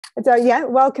So yeah,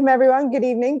 welcome everyone. Good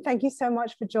evening. Thank you so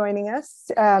much for joining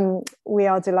us. We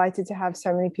are delighted to have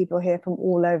so many people here from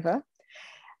all over.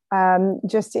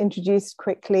 Just to introduce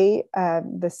quickly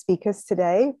the speakers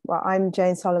today. Well, I'm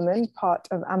Jane Solomon, part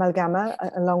of Amalgama,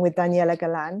 along with Daniela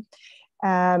Galan.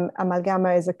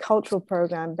 Amalgama is a cultural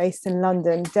program based in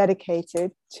London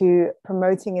dedicated to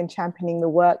promoting and championing the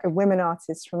work of women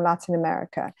artists from Latin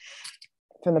America,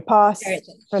 from the past,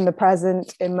 from the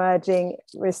present, emerging,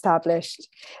 established.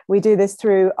 We do this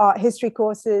through art history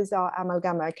courses, our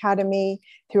Amalgama Academy,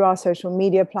 through our social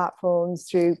media platforms,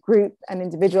 through group and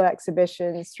individual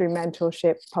exhibitions, through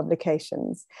mentorship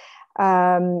publications.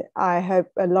 I hope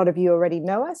a lot of you already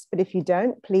know us, but if you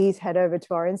don't, please head over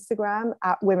to our Instagram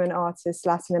at Women Artists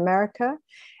Latin America.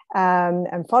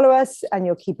 And follow us, and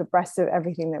you'll keep abreast of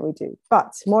everything that we do.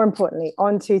 But more importantly,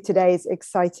 on to today's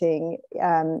exciting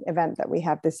event that we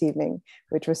have this evening,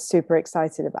 which we're super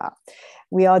excited about.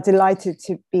 We are delighted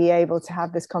to be able to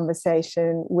have this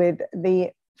conversation with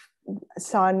the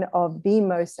son of the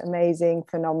most amazing,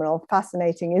 phenomenal,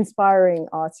 fascinating, inspiring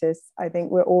artist. I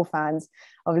think we're all fans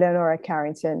of Leonora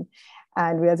Carrington.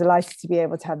 And we are delighted to be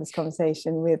able to have this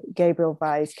conversation with Gabriel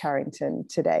Weisz Carrington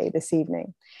today, this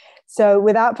evening. So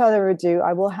without further ado,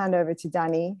 I will hand over to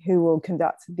Danny, who will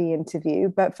conduct the interview.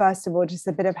 But first of all, just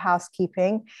a bit of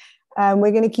housekeeping.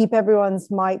 We're going to keep everyone's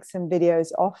mics and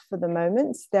videos off for the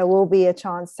moment. There will be a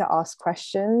chance to ask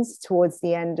questions towards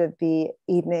the end of the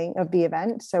evening of the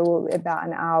event. So about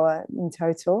an hour in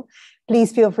total.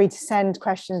 Please feel free to send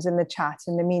questions in the chat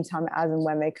in the meantime, as and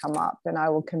when they come up, and I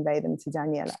will convey them to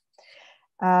Daniela.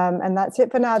 And that's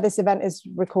it for now. This event is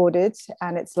recorded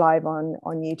and it's live on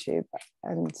YouTube.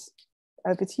 And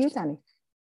over to you, Danny.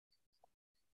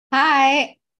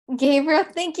 Hi, Gabriel.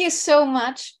 Thank you so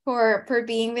much for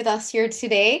being with us here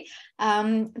today.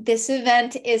 This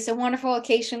event is a wonderful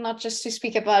occasion, not just to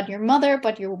speak about your mother,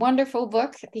 but your wonderful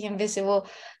book, The Invisible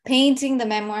Painting, the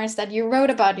memoirs that you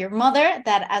wrote about your mother,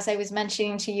 that, as I was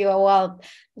mentioning to you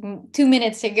 2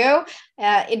 minutes ago,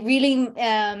 it really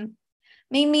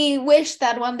made me wish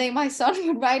that one day my son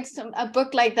would write a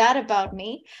book like that about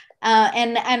me.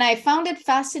 And I found it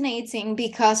fascinating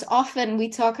because often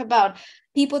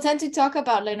people tend to talk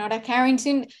about Leonora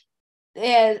Carrington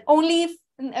her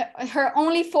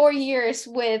only 4 years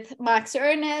with Max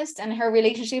Ernest and her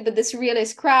relationship with the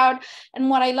surrealist crowd. And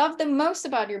what I love the most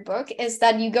about your book is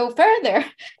that you go further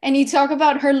and you talk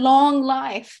about her long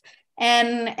life.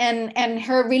 And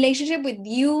her relationship with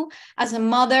you as a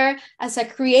mother, as a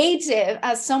creative,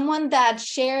 as someone that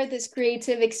shared this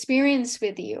creative experience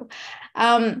with you.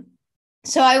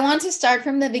 So I want to start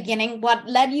from the beginning. What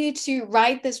led you to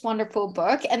write this wonderful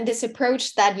book and this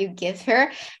approach that you give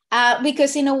her?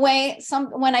 Because in a way,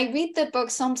 when I read the book,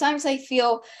 sometimes I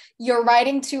feel you're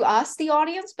writing to us, the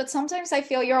audience, but sometimes I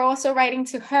feel you're also writing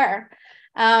to her.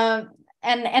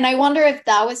 And I wonder if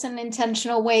that was an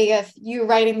intentional way of you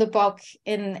writing the book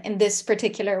in this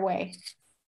particular way.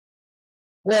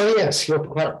 Well, yes, you're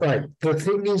quite right. The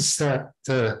thing is that,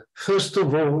 first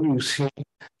of all, you see,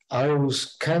 I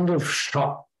was kind of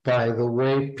shocked by the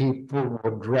way people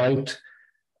would write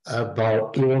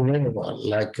about Leonora,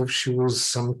 like if she was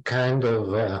some kind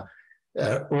of a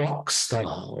rock star,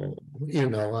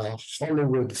 a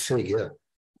Hollywood figure,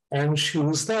 and she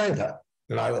was neither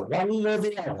one nor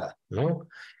the other, no?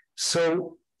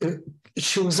 So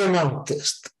she was an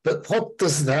artist, but what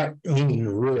does that mean,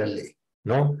 really,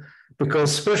 no?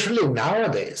 Because especially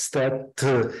nowadays,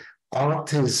 that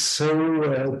art is so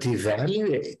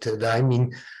devaluated. I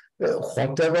mean,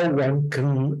 whatever one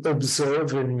can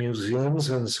observe in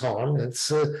museums and so on,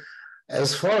 it's,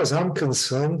 as far as I'm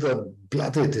concerned, a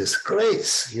bloody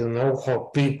disgrace,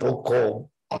 what people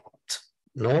call art,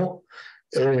 no?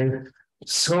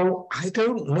 So I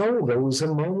don't know. There was a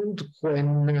moment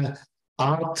when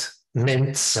art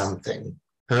meant something.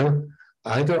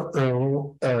 I don't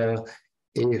know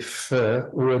if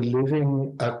we're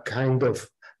living a kind of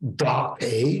dark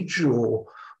age or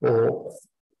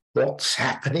what's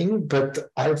happening,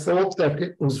 but I thought that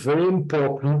it was very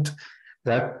important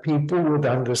that people would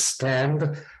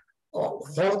understand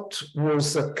what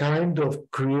was the kind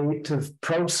of creative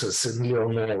process in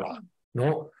Leonora,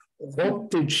 no? What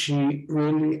did she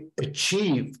really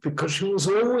achieve? Because she was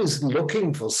always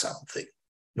looking for something,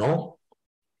 no?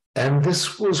 And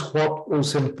this was what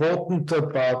was important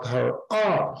about her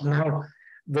art. Now,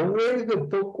 the way the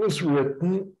book was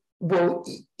written, well,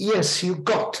 yes, you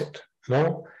got it,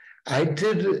 no? I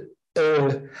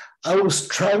was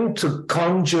trying to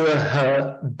conjure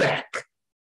her back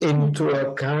into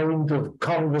a kind of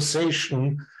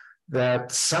conversation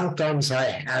that sometimes I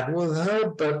had with her,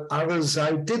 but others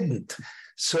I didn't.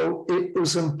 So it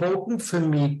was important for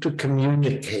me to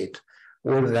communicate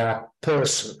with that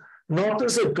person, not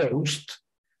as a ghost,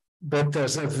 but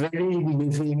as a very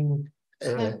living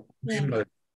memory.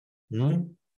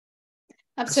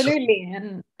 Absolutely.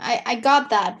 And I got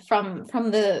that from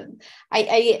the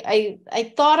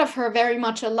I thought of her very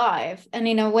much alive. And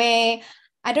in a way,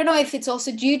 I don't know if it's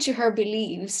also due to her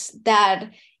beliefs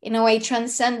that in a way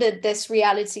transcended this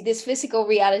reality, this physical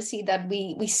reality that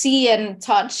we see and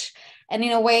touch. And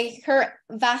in a way, her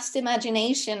vast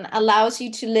imagination allows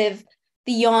you to live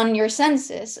beyond your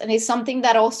senses. And it's something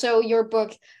that also your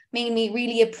book made me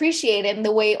really appreciate, in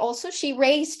the way also she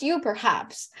raised you,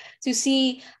 perhaps, to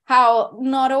see how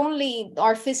not only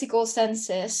our physical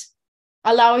senses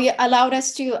allowed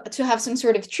us to have some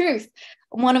sort of truth.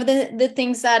 One of the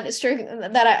things that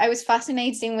I was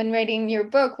fascinating when reading your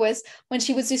book was when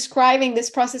she was describing this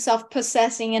process of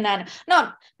possessing an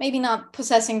animal. Maybe not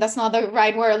possessing, that's not the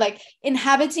right word, like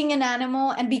inhabiting an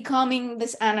animal and becoming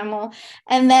this animal.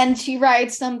 And then she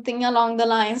writes something along the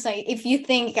lines like, if you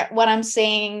think what I'm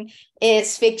saying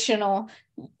is fictional,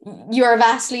 you're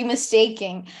vastly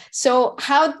mistaken. So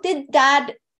how did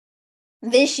that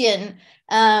vision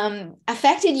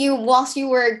affected you whilst you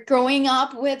were growing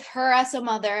up with her as a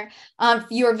mother, of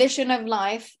your vision of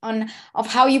life, of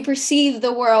how you perceive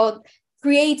the world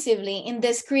creatively, in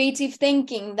this creative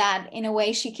thinking that in a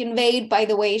way she conveyed by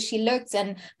the way she looked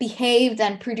and behaved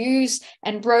and produced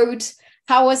and wrote?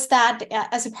 How was that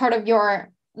as a part of your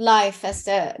life as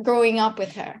growing up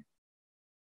with her?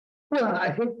 Well,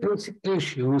 I think basically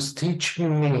she was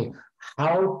teaching me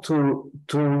how to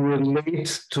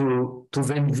relate to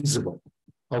the invisible.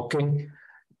 Okay,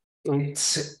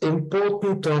 it's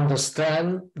important to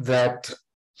understand that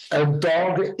a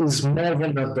dog is more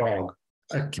than a dog.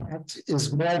 A cat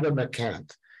is more than a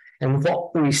cat. And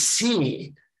what we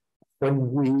see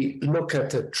when we look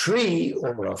at a tree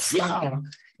or a flower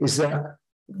is that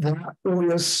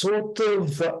we are sort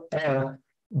of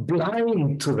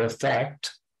blind to the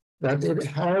fact that it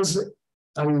has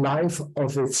a life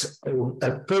of its own,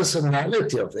 a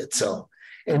personality of its own.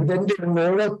 And then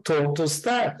Leonora taught us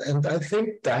that. And I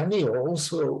think Danny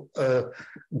also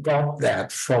got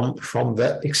that from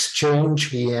the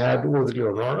exchange he had with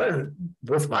Leonora and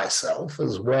with myself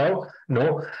as well,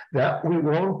 that we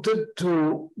wanted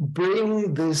to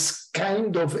bring this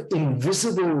kind of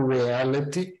invisible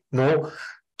reality,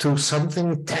 to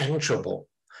something tangible.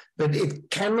 But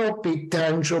it cannot be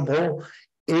tangible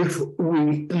if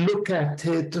we look at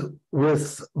it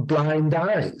with blind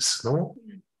eyes,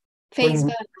 Face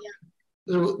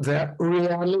value. That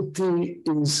reality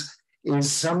is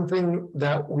something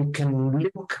that we can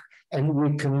look and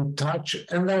we can touch,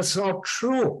 and that's not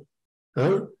true.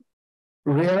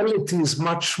 Reality is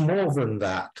much more than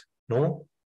that, no?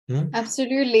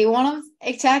 Absolutely. One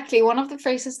of the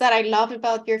phrases that I love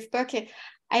about your book,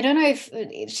 I don't know if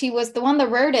she was the one that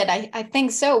wrote it. I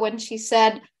think so, when she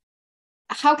said,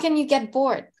 how can you get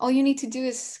bored? All you need to do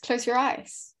is close your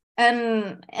eyes.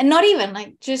 And not even,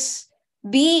 like, just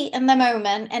be in the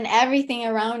moment and everything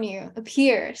around you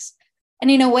appears. And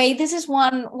in a way, this is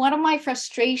one of my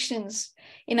frustrations,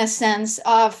 in a sense,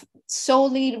 of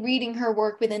solely reading her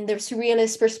work within the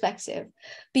surrealist perspective,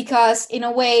 because in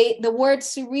a way the word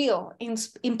surreal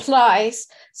implies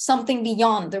something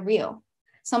beyond the real,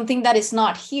 something that is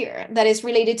not here, that is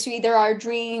related to either our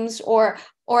dreams or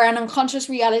an unconscious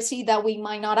reality that we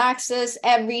might not access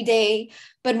every day.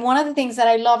 But one of the things that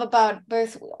I love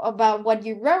about what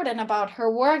you wrote and about her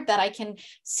work, that I can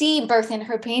see both in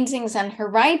her paintings and her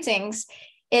writings,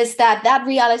 is that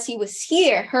reality was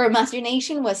here. Her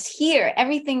imagination was here.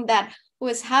 Everything that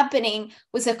was happening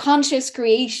was a conscious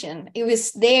creation. It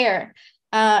was there.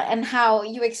 And how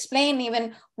you explain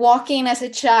even walking as a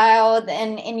child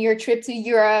and in your trip to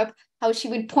Europe, how she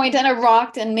would point at a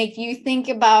rock and make you think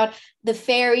about the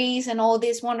fairies and all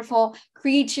these wonderful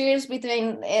creatures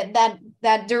between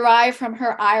that derive from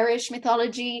her Irish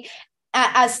mythology,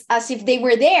 as if they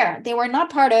were there. They were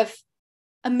not part of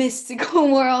a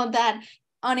mystical world that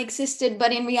unexisted,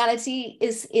 but in reality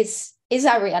is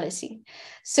our reality.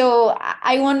 So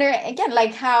I wonder again,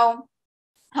 like how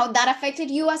that affected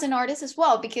you as an artist as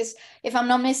well, because if I'm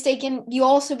not mistaken, you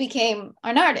also became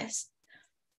an artist.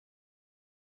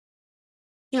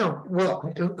 Well,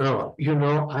 I don't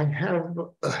know. I have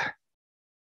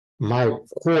my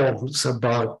qualms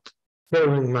about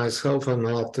calling myself an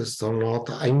artist or not.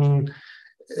 I mean,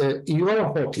 you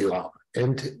are what you are.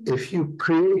 And if you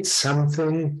create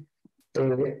something,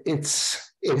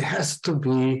 it has to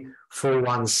be for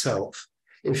oneself.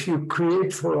 If you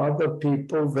create for other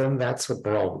people, then that's a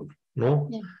problem, no?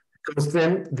 Yeah. Because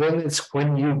then it's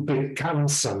when you become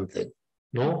something,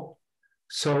 no?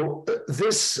 So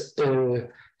this,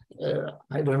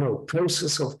 I don't know,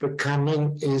 process of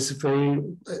becoming is very,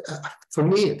 for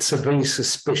me, it's a very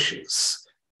suspicious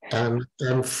and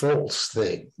false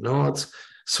thing. No, it's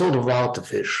sort of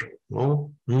artificial.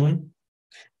 No,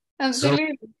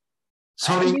 Absolutely.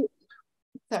 Sorry.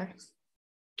 Sorry.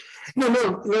 No.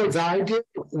 The idea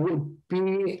would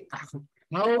be,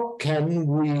 how can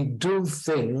we do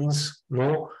things,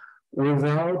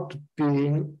 without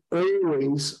being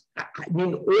always,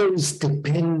 always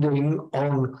depending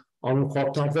on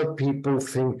what other people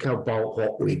think about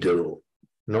what we do,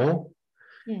 no?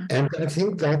 Yeah. And I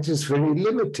think that is very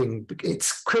limiting.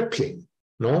 It's crippling,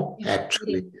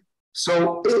 actually.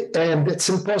 So, and it's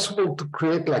impossible to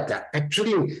create like that.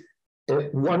 Actually,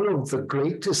 one of the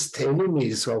greatest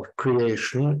enemies of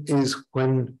creation is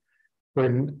when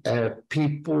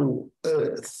people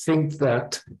think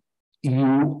that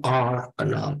you are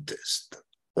an artist,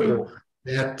 or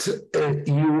that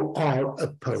you are a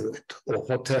poet, or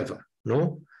whatever.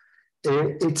 No,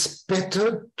 it's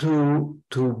better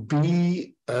to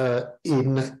be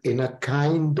in a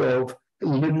kind of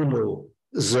liminal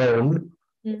zone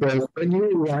where when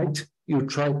you write, you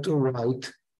try to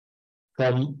write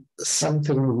from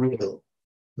something real.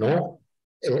 No,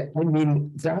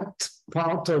 that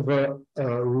part of a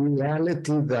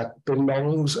reality that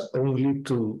belongs only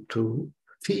to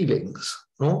feelings.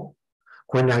 No,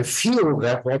 when I feel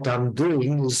that what I'm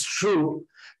doing is true,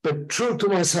 but true to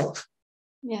myself.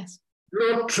 Yes.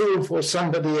 Not true for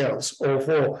somebody else, or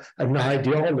for an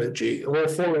ideology, or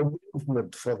for a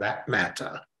movement for that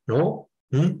matter. No?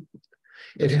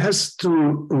 It has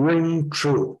to ring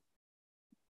true.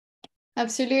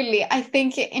 Absolutely. I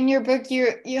think in your book,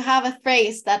 you have a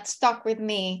phrase that stuck with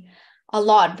me a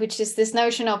lot, which is this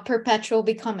notion of perpetual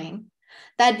becoming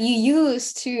that you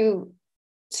use to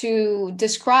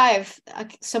describe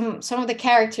some of the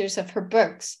characters of her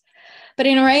books. But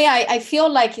in a way, I feel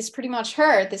like it's pretty much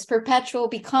her, this perpetual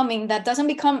becoming that doesn't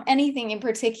become anything in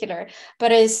particular,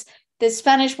 but is the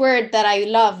Spanish word that I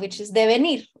love, which is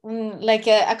devenir, like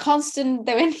a constant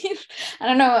devenir. I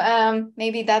don't know,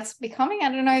 maybe that's becoming. I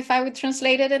don't know if I would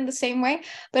translate it in the same way,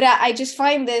 but I just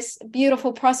find this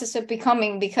beautiful process of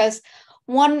becoming, because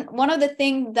one of the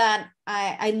things that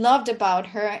I loved about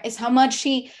her is how much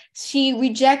she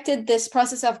rejected this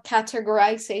process of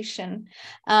categorization,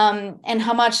 and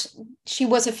how much she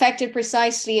was affected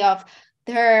precisely of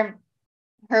her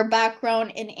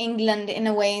background in England in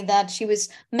a way that she was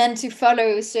meant to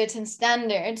follow certain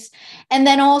standards. And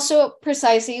then also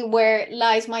precisely where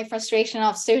lies my frustration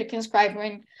of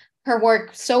circumscribing her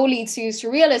work solely to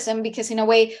surrealism, because in a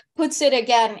way puts it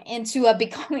again into a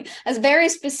becoming a very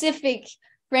specific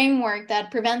framework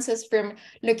that prevents us from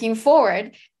looking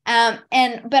forward. But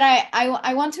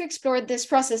I want to explore this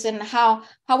process, and how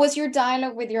was your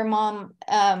dialogue with your mom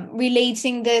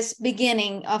relating this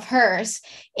beginning of hers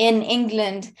in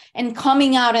England and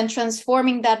coming out and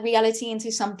transforming that reality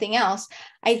into something else?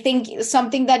 I think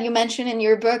something that you mentioned in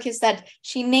your book is that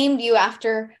she named you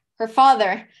after her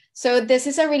father. So this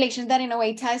is a relation that in a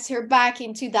way ties her back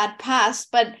into that past,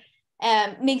 but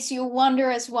makes you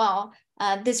wonder as well,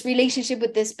 this relationship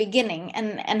with this beginning,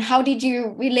 and how did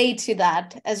you relate to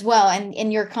that as well, and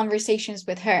in your conversations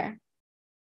with her?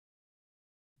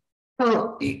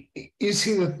 Well, you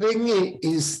see, the thing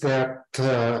is that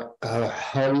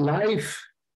her life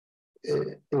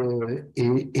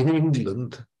in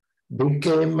England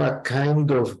became a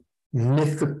kind of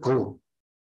mythical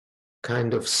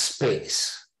kind of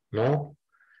space, no?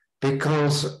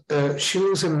 Because she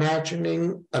was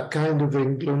imagining a kind of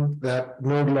England that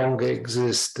no longer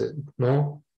existed,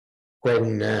 no?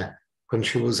 When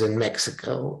she was in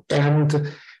Mexico.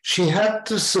 And she had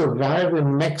to survive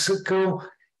in Mexico,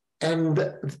 and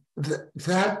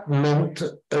that meant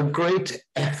a great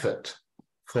effort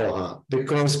for her,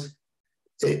 because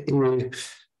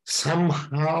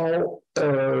somehow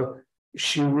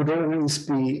she would always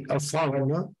be a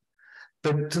foreigner.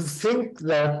 But to think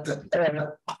that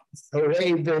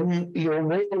Raven, your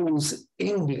name was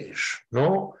English,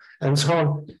 no? And so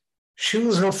on. She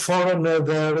was a foreigner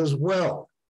there as well.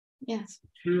 Yes.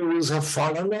 She was a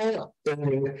foreigner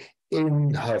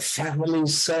in her family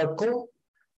circle,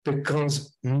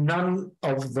 because none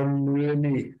of them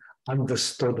really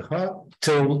understood her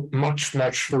till much,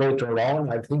 much later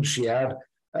on. I think she had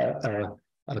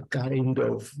a kind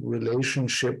of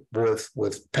relationship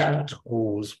with Pat,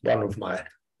 who was one of my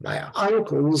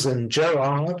uncles, and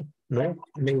Gerard, no,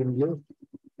 mainly.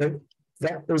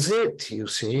 That was it, you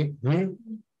see.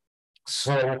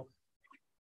 So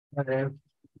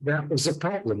that was a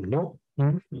problem, no?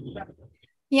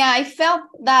 Yeah, I felt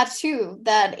that too,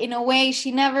 that in a way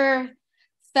she never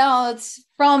felt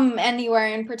from anywhere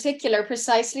in particular,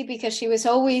 precisely because she was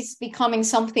always becoming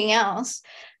something else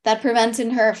that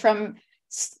prevented her from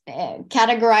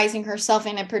categorizing herself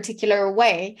in a particular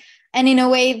way. And in a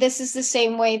way, this is the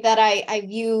same way that I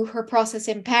view her process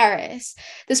in Paris,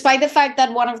 despite the fact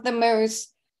that one of the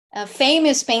most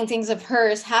famous paintings of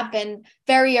hers happened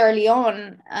very early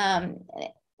on,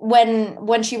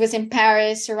 when she was in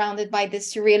Paris, surrounded by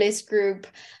this surrealist group.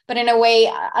 But in a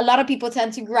way, a lot of people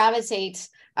tend to gravitate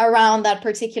around that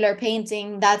particular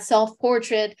painting, that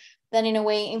self-portrait, that in a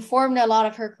way informed a lot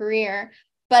of her career.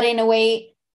 But in a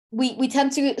way, we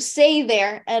tend to stay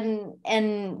there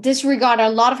and disregard a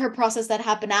lot of her process that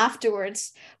happened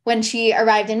afterwards, when she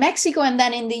arrived in Mexico and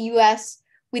then in the US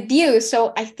with you.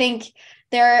 So I think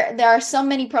there are so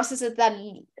many processes that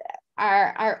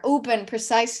are open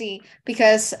precisely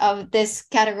because of this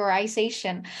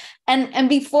categorization. And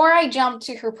before I jump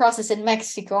to her process in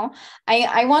Mexico,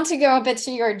 I want to go a bit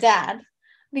to your dad,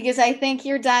 because I think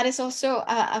your dad is also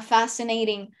a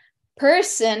fascinating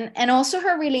person, and also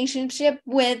her relationship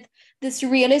with the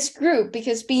surrealist group,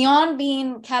 because beyond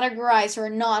being categorized or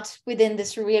not within the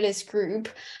surrealist group,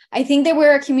 I think they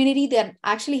were a community that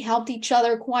actually helped each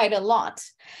other quite a lot.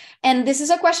 And this is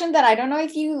a question that I don't know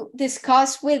if you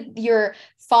discussed with your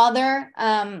father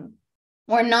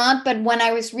or not, but when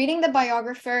I was reading the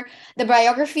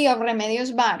biography of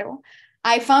Remedios Varo,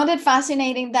 I found it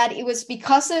fascinating that it was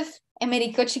because of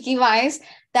Emérico Chiqui Weisz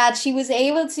that she was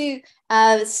able to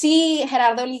see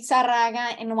Gerardo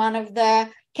Lizarraga in one of the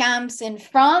camps in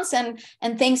France, and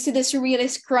thanks to the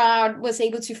surrealist crowd was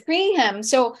able to free him.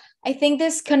 So I think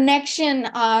this connection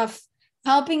of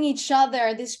helping each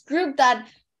other, this group that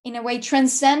in a way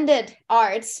transcended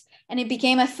arts, and it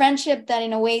became a friendship that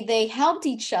in a way they helped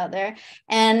each other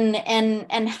and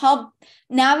helped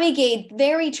navigate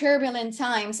very turbulent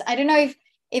times. I don't know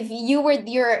if you were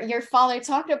your father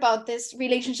talked about this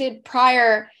relationship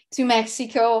prior to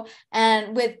Mexico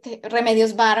and with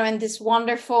Remedios Varo and this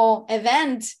wonderful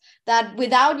event that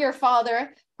without your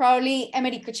father, probably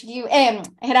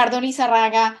Gerardo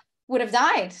Lizarraga would have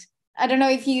died. I don't know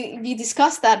if you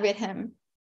discussed that with him.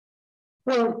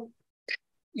 Well,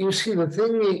 you see, the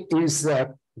thing is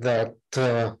that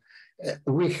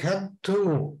we had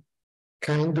to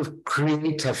kind of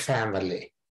create a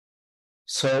family.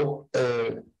 So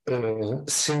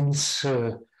since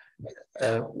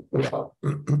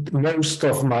most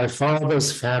of my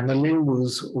father's family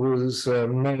was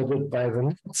murdered by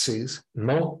the Nazis,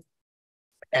 no,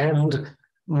 and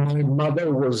my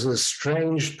mother was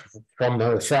estranged from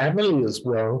her family as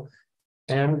well,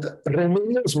 and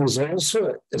Remedios was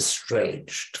also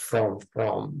estranged from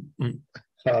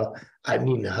her,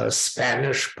 her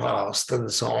Spanish past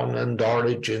and so on, and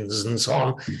origins and so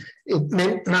on. It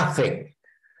meant nothing.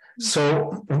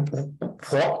 So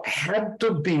what had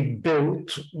to be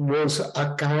built was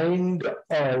a kind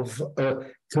of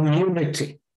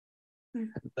community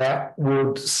that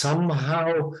would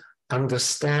somehow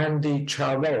understand each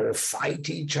other or fight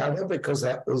each other, because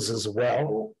that was as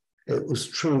well. It was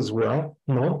true as well,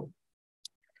 no?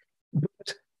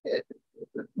 But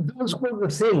those were the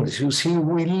things, you see,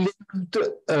 we lived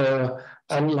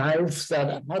a life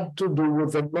that had to do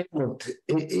with the moment.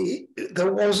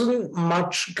 There wasn't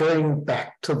much going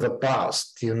back to the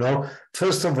past, you know.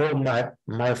 First of all,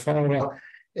 my father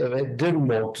didn't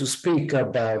want to speak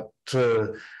about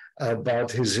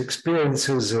his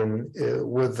experiences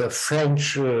with the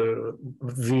French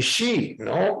Vichy,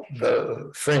 no,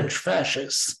 the French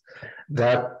fascists,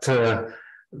 that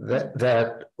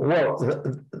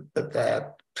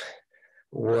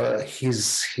were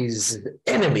his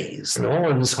enemies, no,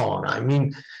 and so on. I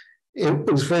mean, it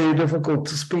was very difficult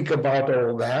to speak about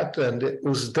all that, and it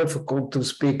was difficult to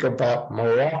speak about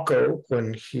Morocco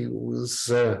when he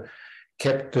was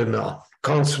kept in a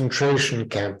concentration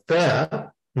camp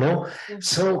there, no?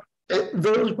 So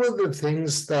those were the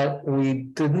things that we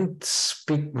didn't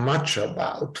speak much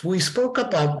about. We spoke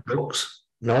about books,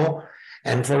 no?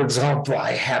 And for example,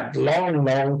 I had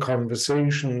long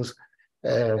conversations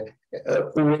with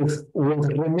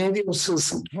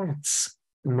Remedios' cats,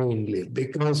 mainly,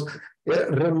 because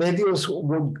Remedios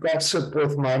would gossip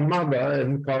with my mother,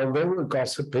 and while they were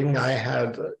gossiping, I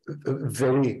had a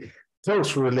very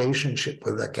close relationship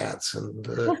with the cats, and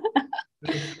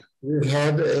we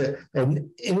had an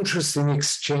interesting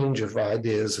exchange of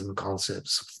ideas and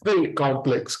concepts, very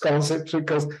complex concepts,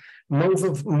 because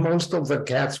most of the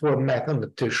cats were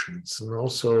mathematicians, and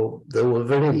also they were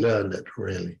very learned,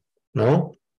 really,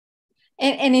 no?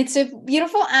 And it's a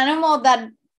beautiful animal that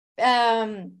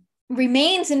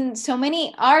remains in so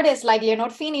many artists like Leonora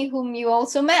Fini, whom you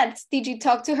also met. Did you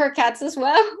talk to her cats as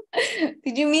well?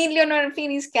 Did you meet Leonora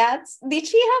Fini's cats? Did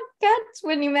she have cats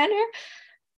when you met her?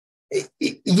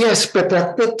 Yes, but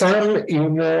at the time,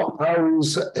 I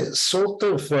was sort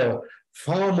of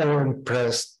far more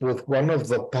impressed with one of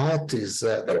the parties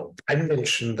that I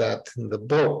mentioned that in the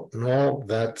book,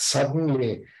 that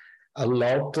suddenly a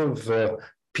lot of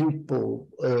people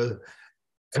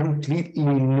completely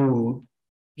nude,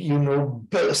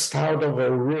 burst out of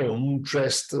a room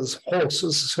dressed as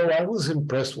horses. So I was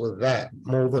impressed with that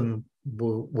more than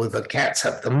with the cats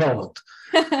at the moment.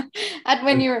 And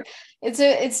when you're, it's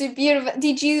a beautiful.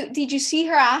 Did you see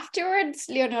her afterwards,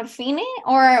 Leonora Fini,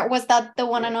 or was that the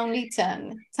one and only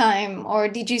time, or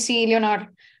did you see Leonora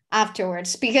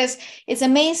afterwards? Because it's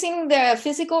amazing the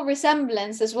physical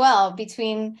resemblance as well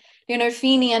between Leonora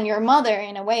Fini and your mother.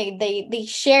 In a way, they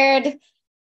shared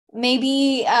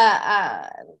maybe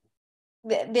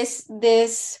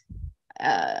this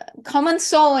common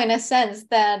soul, in a sense,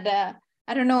 that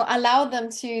I don't know, allowed them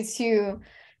to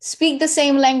speak the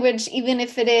same language, even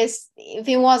if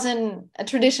it wasn't a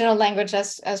traditional language,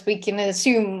 as we can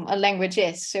assume a language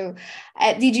is. So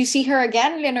did you see her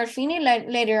again, Leonora Fini,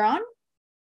 later on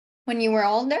when you were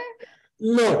older?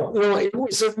 No, it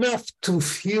was enough to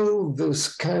feel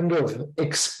this kind of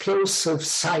explosive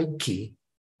psyche,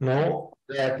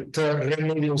 that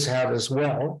Remedios had as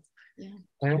well. Yeah.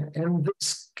 And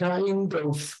this kind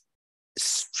of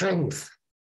strength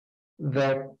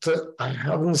that I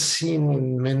haven't seen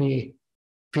in many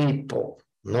people,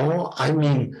 I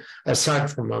mean,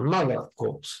 aside from my mother, of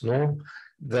course,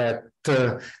 that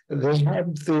they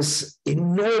had this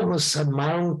enormous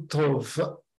amount of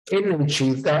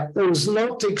energy that was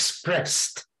not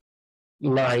expressed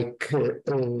like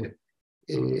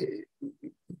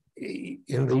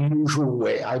in the usual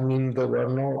way. I mean, they were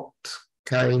not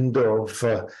kind of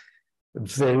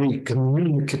very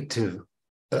communicative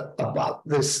about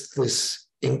this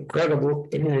incredible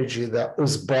energy that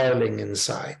was boiling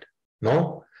inside,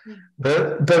 no? Yeah.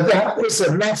 But that was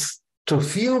enough to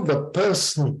feel the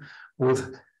person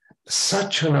with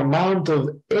such an amount of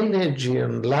energy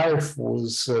and life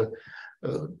was,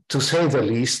 to say the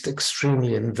least,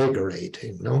 extremely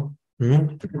invigorating, no?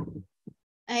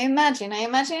 I imagine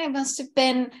it must have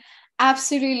been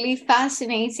absolutely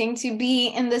fascinating to be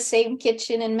in the same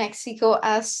kitchen in Mexico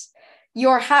as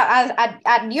your house,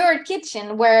 at your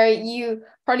kitchen, where you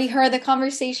probably heard the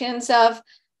conversations of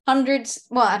hundreds.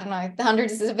 Well, I don't know if the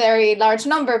hundreds is a very large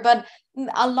number, but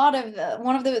a lot of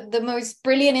one of the most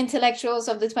brilliant intellectuals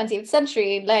of the 20th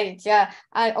century, like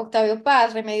Octavio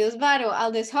Paz, Remedios Varo,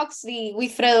 Aldous Huxley,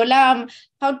 Wilfredo Lam.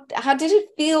 How did it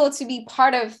feel to be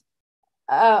part of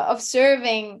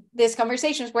observing these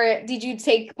conversations? Where did you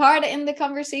take part in the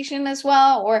conversation as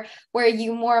well, or were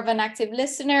you more of an active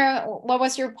listener? What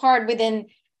was your part within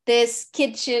this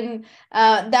kitchen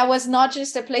that was not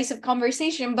just a place of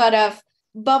conversation but of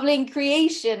bubbling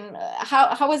creation?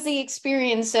 How was the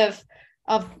experience of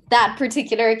that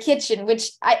particular kitchen,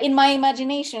 which in my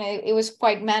imagination it was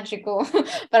quite magical,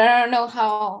 but I don't know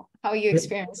how you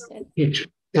experienced it.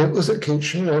 It was a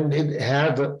kitchen, and it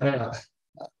had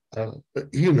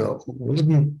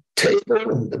wooden table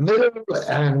in the middle,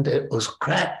 and it was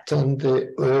cracked, and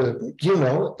it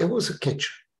was a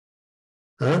kitchen.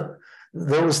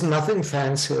 There was nothing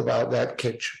fancy about that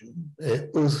kitchen.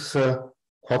 It was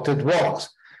what it was.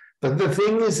 But the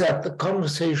thing is that the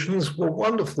conversations were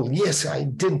wonderful. Yes, I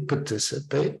did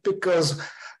participate because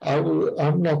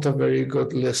I'm not a very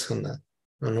good listener,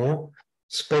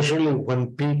 especially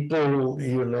when people,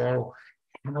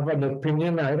 have an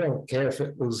opinion. I don't care if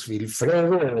it was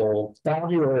Wilfredo or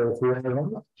Octavio or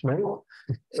whoever.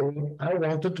 I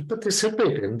wanted to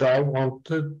participate, and I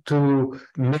wanted to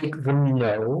make them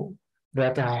know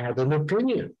that I had an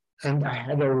opinion and I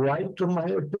had a right to my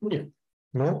opinion.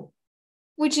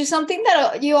 Which is something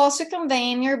that you also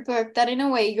convey in your book, that in a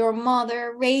way your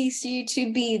mother raised you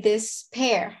to be this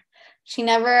pair. She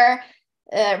never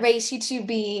raised you to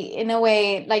be, in a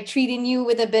way, like treating you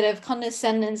with a bit of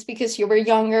condescendence because you were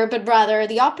younger, but rather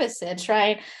the opposite,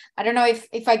 right? I don't know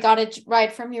if I got it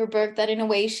right from your book, that in a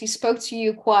way she spoke to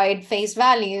you quite face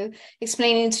value,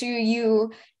 explaining to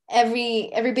you every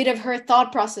bit of her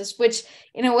thought process, which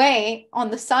in a way,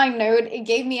 on the side note, it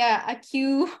gave me a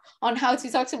cue on how to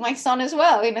talk to my son as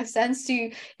well, in a sense, to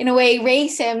in a way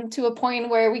raise him to a point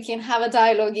where we can have a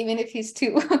dialogue even if he's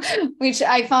 2, which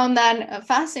I found that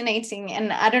fascinating.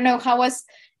 And I don't know, how was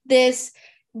this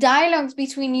dialogues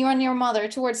between you and your mother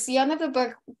towards the end of the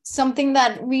book, something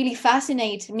that really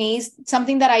fascinates me, is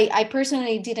something that I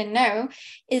personally didn't know,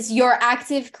 is your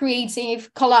active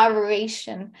creative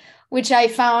collaboration, which I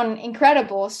found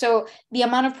incredible. So the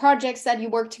amount of projects that you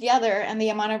worked together and the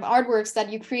amount of artworks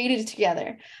that you created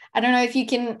together. I don't know if you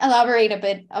can elaborate a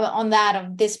bit on that,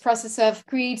 of this process of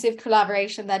creative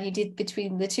collaboration that you did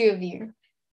between the two of you.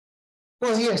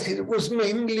 Well, yes, it was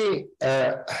mainly,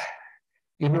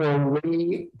 a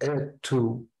way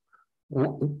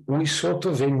we sort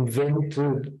of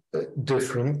invented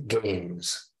different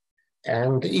games.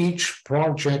 And each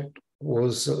project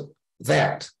was a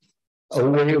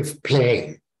way of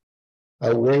playing,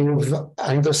 a way of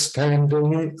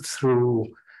understanding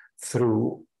through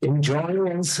enjoying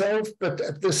oneself, but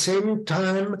at the same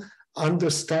time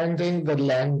understanding the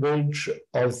language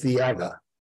of the other,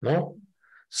 no?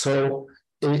 So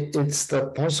it's the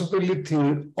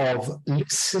possibility of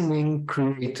listening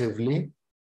creatively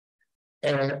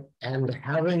and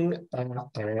having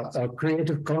a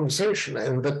creative conversation.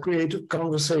 And the creative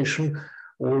conversation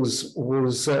was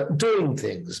doing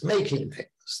things, making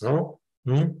things, no?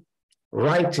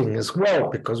 Writing as well,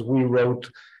 because we wrote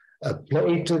a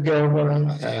play together,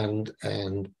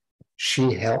 and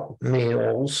she helped me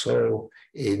also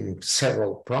in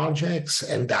several projects,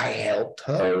 and I helped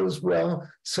her as well.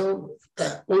 So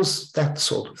that was that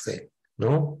sort of thing,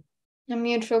 no? A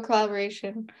mutual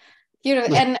collaboration.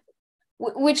 Beautiful. Yeah. And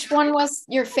which one was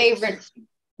your favorite?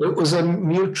 It was a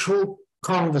mutual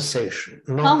conversation,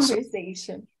 not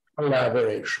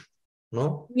collaboration.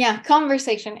 No? Yeah,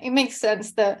 conversation. It makes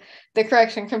sense, the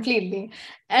correction completely.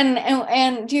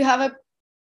 And do you have a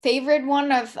favorite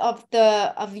one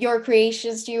of your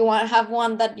creations? Do you have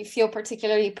one that you feel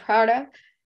particularly proud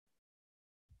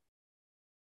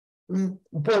of?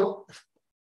 Well,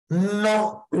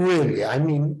 not really. I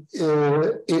mean,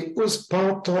 it was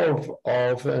part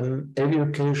of an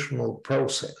educational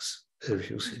process, if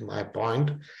you see my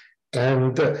point.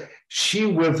 And she,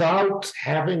 without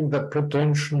having the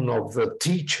pretension of the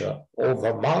teacher or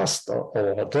the master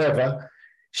or whatever,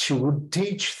 she would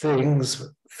teach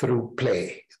things through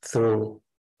play, through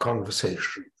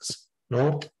conversations,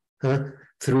 no?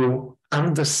 Through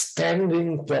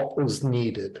understanding what was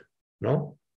needed,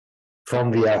 no?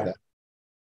 From the other.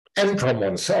 And from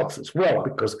oneself as well,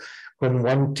 because when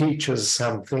one teaches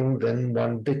something, then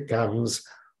one becomes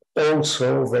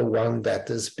also the one that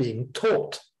is being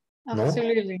taught.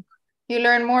 Absolutely. No? You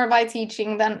learn more by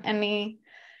teaching than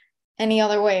any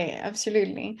other way.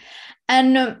 Absolutely.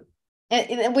 And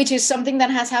which is something that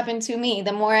has happened to me.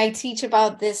 The more I teach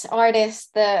about this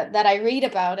artist that I read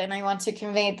about, and I want to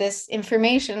convey this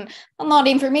information, well, not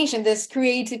information, this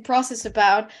creative process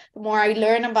about, the more I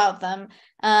learn about them,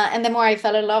 and the more I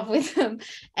fell in love with them.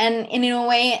 And in a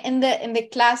way, in the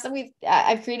class that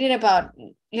I've created about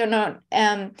Leonora,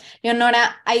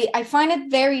 I find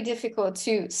it very difficult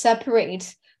to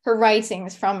separate her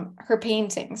writings from her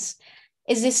paintings.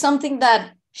 Is this something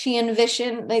that she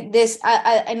envisioned, like this,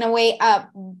 in a way, a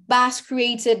vast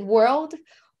created world,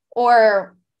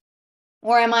 or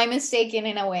am I mistaken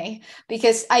in a way?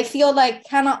 Because I feel like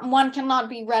one cannot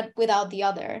be read without the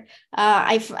other.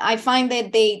 I find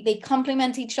that they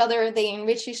complement each other, they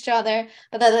enrich each other,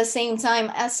 but at the same time,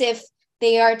 as if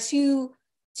they are two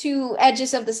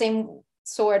edges of the same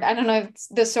sword. I don't know if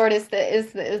the sword is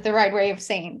the right way of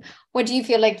saying. What do you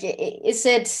feel like? Is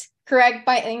it correct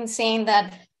in saying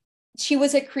that she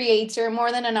was a creator,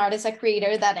 more than an artist, a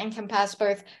creator that encompassed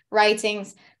both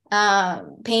writings,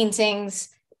 paintings,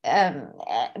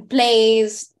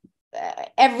 plays,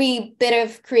 every bit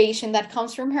of creation that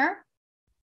comes from her?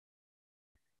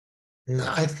 No,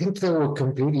 I think they were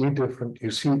completely different.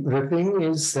 You see, the thing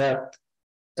is that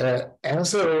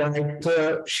as a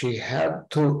writer, she had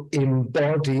to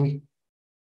embody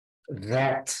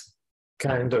that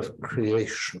kind of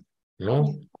creation,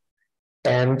 no?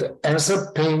 And as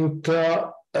a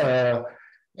painter,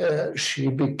 she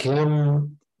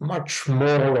became much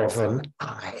more of an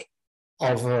eye,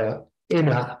 of an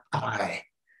inner eye.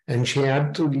 And she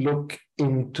had to look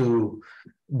into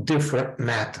different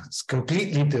matters,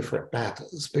 completely different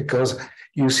matters, because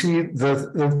you see,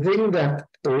 the thing that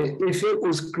if it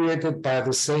was created by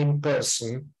the same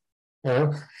person,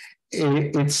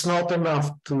 it's not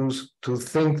enough to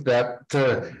think that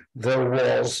there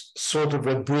was sort of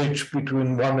a bridge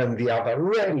between one and the other.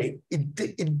 Really, it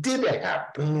did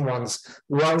happen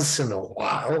once in a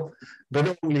while,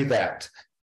 but only that.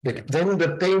 But then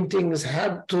the paintings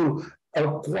had to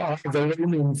acquire their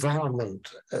own environment,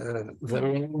 their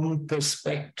own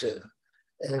perspective.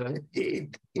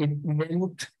 It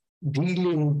meant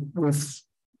dealing with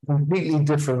completely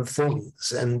different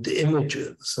things and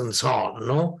images and so on.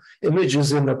 No,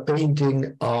 images in a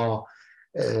painting are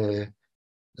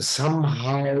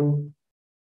somehow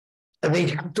they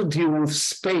have to deal with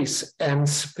space, and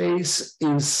space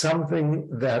is something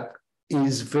that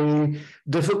is very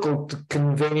difficult to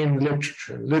convey in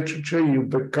literature. In literature, you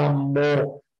become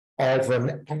more of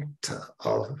an actor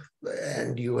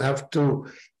and you have to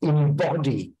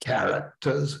embody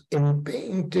characters. In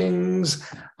paintings,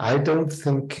 I don't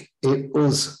think it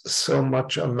was so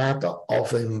much a matter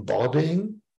of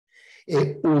embodying.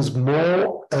 It was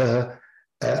more a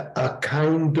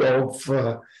kind of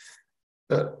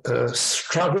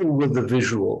struggle with the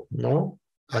visual. No,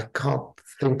 I can't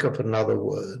think of another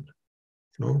word.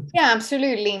 No? Yeah,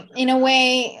 absolutely. In a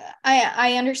way,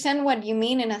 I understand what you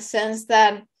mean, in a sense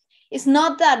that it's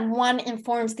not that one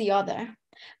informs the other,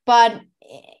 but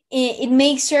it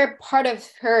makes her part of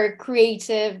her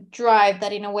creative drive,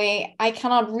 that in a way I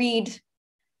cannot read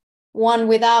one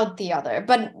without the other,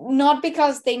 but not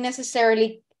because they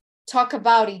necessarily talk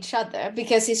about each other,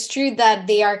 because it's true that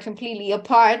they are completely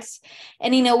apart,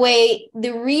 and in a way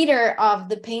the reader of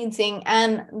the painting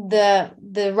and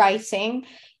the writing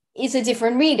is a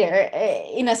different reader,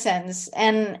 in a sense,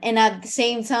 and at the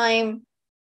same time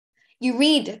you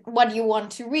read what you want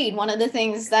to read. One of the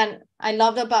things that I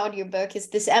loved about your book is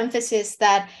this emphasis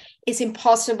that it's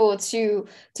impossible to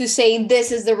say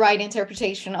this is the right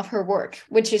interpretation of her work,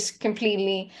 which is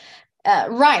completely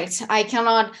right.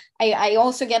 I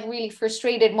also get really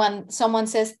frustrated when someone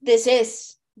says this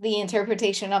is the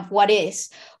interpretation of what is,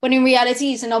 when in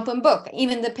reality it's an open book.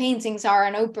 Even the paintings are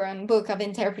an open book of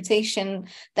interpretation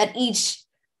that each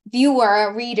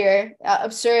viewer, reader,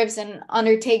 observes and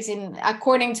undertakes in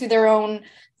according to their own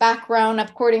background,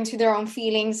 according to their own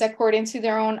feelings, according to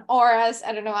their own auras,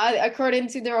 I don't know, according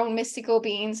to their own mystical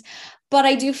beings. But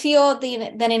I do feel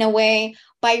that in a way,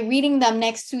 by reading them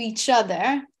next to each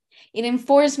other, it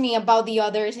informs me about the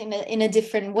others in a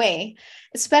different way,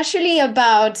 especially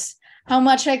about how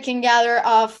much I can gather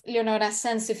of Leonora's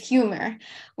sense of humor,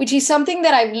 which is something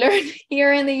that I've learned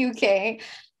here in the UK,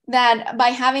 that by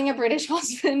having a British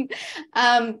husband,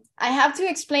 I have to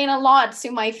explain a lot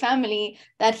to my family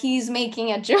that he's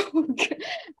making a joke.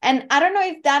 And I don't know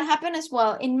if that happened as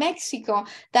well in Mexico,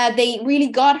 that they really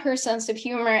got her sense of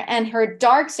humor and her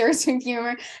dark sense of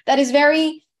humor that is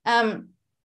very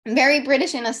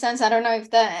British in a sense. I don't know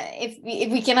if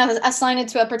we can assign it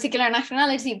to a particular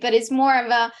nationality, but it's more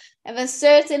of a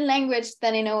certain language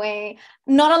that in a way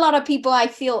not a lot of people, I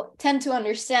feel, tend to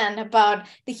understand about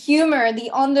the humor, the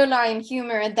underlying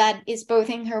humor that is both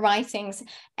in her writings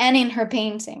and in her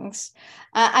paintings.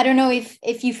 I don't know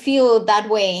if you feel that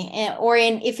way, or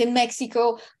if in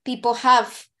Mexico people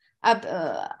have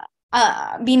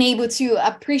being able to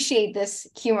appreciate this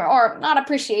humor, or not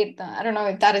appreciate, I don't know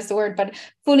if that is the word, but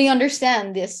fully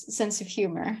understand this sense of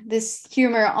humor, this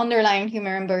humor, underlying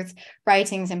humor in both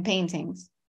writings and paintings.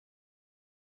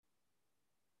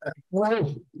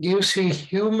 Well, you see,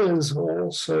 humor is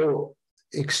also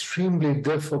extremely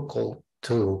difficult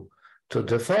to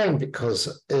define,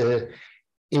 because it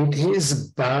is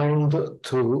bound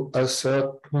to a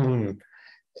certain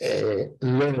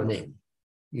learning.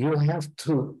 You have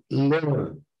to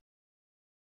learn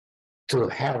to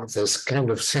have this kind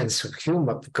of sense of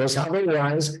humor, because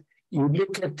otherwise you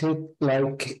look at it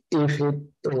like if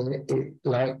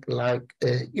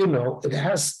it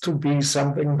has to be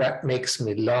something that makes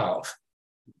me laugh.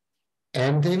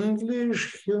 And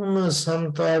English humor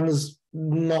sometimes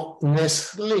not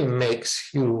necessarily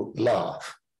makes you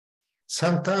laugh.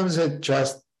 Sometimes it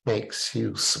just makes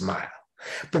you smile.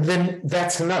 But then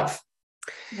that's enough.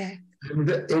 Yeah. And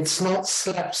it's not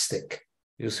slapstick,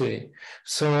 you see.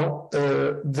 So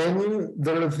then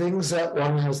there are things that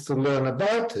one has to learn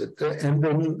about it. And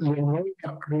then Leonora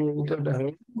created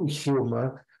her own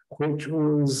humor, which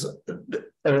was,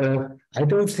 I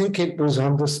don't think it was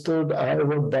understood either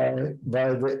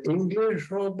by the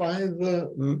English or by the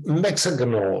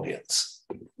Mexican audience.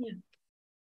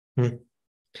 Yeah.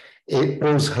 It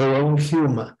was her own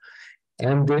humor.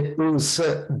 And it was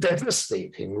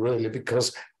devastating, really,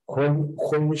 because when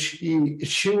she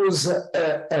was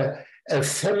a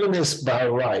feminist by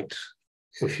right,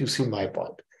 if you see my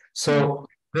point. So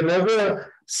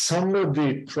whenever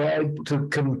somebody tried to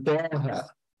compare her,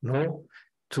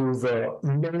 to the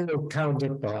male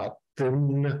counterpart,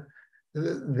 then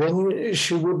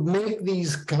she would make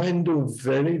these kind of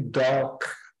very dark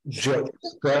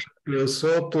jokes that were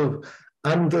sort of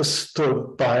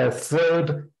understood by a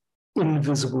third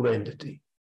invisible entity.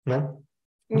 No?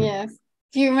 Yes.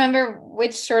 Do you remember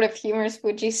which sort of humors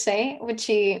would she say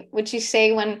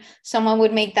when someone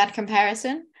would make that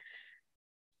comparison?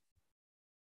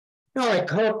 No, I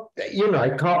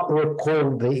can't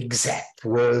recall the exact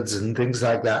words and things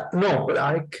like that. No, but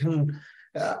I can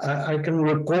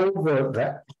recall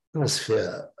the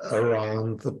atmosphere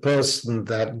around the person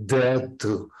that dared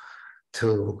to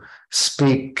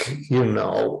speak,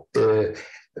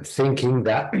 thinking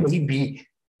that maybe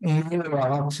male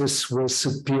artists were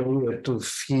superior to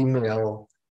female,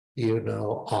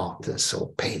 artists or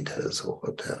painters or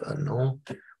whatever, no?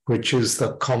 Which is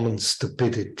the common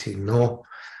stupidity, no?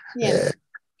 Yeah,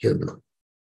 You know.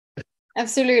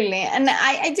 absolutely. And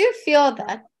I do feel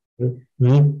that.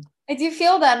 Mm-hmm. I do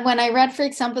feel that when I read, for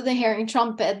example, The Herring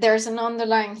Trumpet, there's an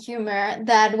underlying humor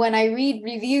that when I read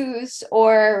reviews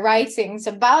or writings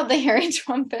about The Herring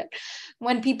Trumpet,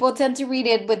 when people tend to read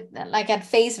it with like at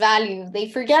face value, they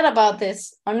forget about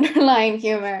this underlying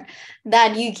humor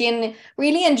that you can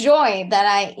really enjoy.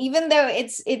 Even though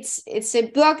it's a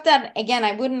book that, again,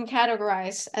 I wouldn't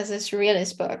categorize as a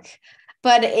surrealist book,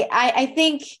 but I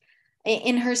think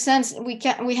in her sense we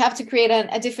have to create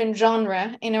a different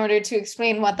genre in order to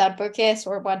explain what that book is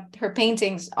or what her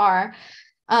paintings are,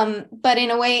 but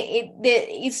in a way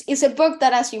it's a book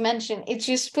that, as you mentioned, it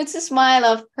just puts a smile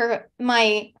of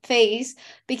my face,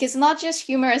 because not just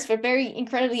humorous but very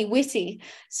incredibly witty.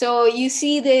 So you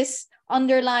see this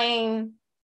underlying,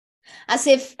 as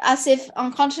if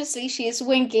unconsciously she is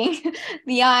winking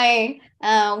the eye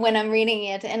when I'm reading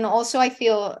it. And also I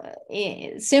feel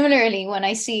similarly when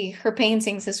I see her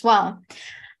paintings as well.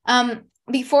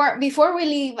 Before we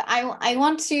leave, I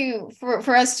want to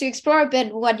for us to explore a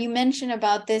bit what you mentioned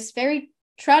about this very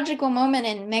tragical moment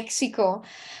in Mexico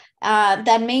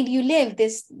that made you live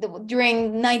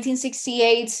during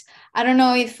 1968. I don't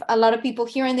know if a lot of people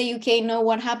here in the UK know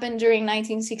what happened during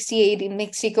 1968 in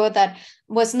Mexico. That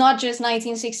was not just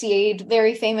 1968,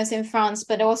 very famous in France,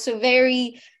 but also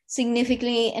very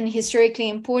significantly and historically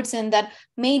important, that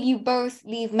made you both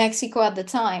leave Mexico at the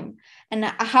time. And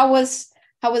how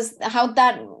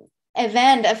that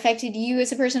event affected you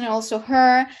as a person and also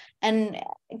her, and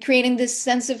creating this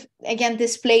sense of, again,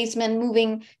 displacement,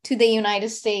 moving to the United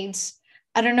States.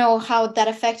 I don't know how that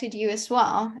affected you as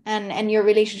well, and your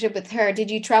relationship with her. Did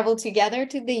you travel together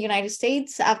to the United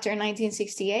States after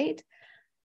 1968?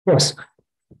 Yes.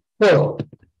 Well,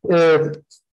 the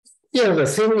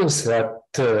thing is that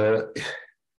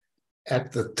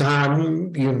at the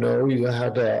time, you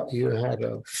had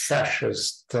a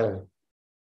fascist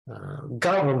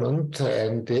government,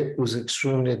 and it was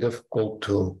extremely difficult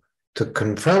to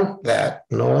confront that,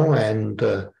 no, and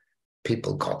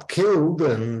people got killed,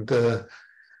 and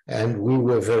we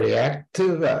were very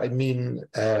active. I mean,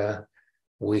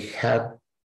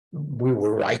 we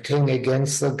were writing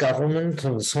against the government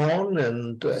and so on,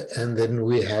 and then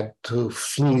we had to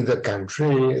flee the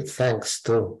country thanks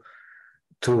to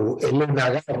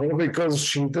Leonora Carrington, because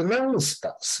she denounced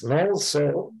us, no?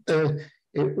 So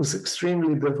it was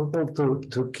extremely difficult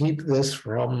to keep this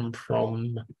from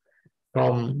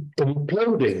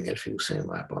imploding, if you see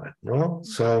my point, no?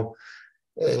 So,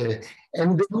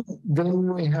 and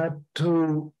then we had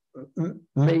to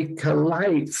make a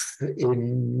life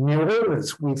in New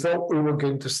Orleans. We thought we were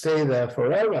going to stay there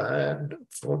forever, and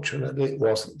fortunately it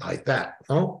wasn't like that,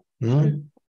 no? Mm.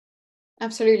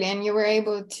 Absolutely. And you were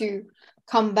able to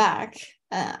come back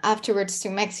afterwards to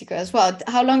Mexico as well.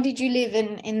 How long did you live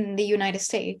in the United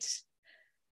States?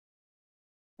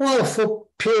 Well, for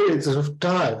periods of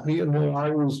time, I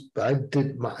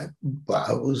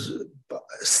was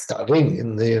studying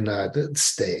in the United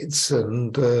States,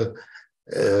 and there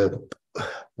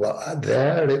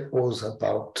it was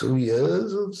about 2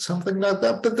 years or something like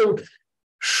that. But there were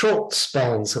short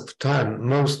spans of time.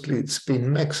 Mostly it's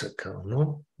been Mexico,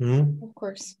 no? Mm? Of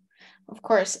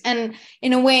course. And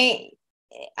in a way,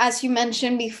 as you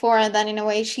mentioned before, that in a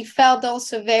way she felt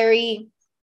also very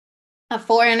a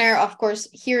foreigner, of course,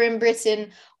 here in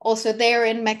Britain, also there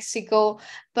in Mexico.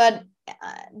 But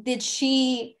did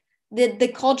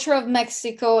the culture of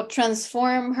Mexico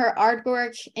transform her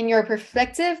artwork in your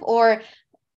perspective, or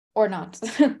not?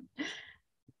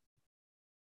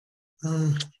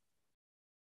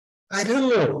 I don't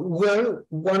know. Well,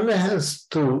 one has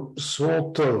to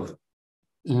sort of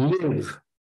live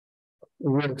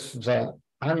with the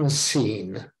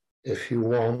unseen, if you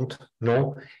want,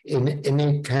 no, in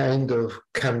any kind of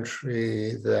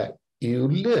country that you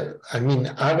live. I mean,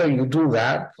 either you do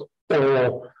that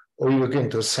or you're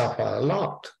going to suffer a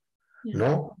lot,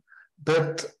 no?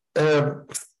 But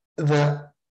the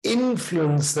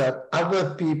influence that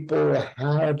other people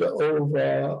had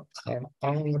over art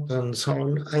and so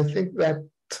on, I think that,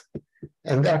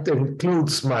 and that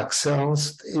includes Marcel,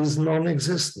 is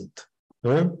non-existent.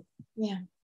 Yeah.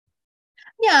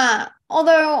 Yeah,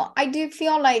 although I do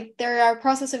feel like there are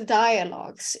processive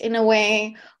dialogues in a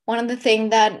way. One of the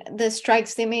things that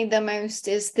strikes me the most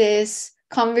is this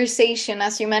conversation,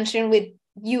 as you mentioned, with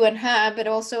you and her, but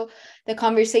also the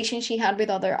conversation she had with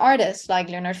other artists like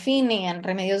Leonora Fini and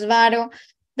Remedios Varo.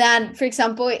 That, for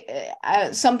example,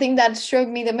 something that struck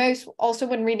me the most also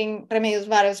when reading Remedios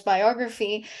Varo's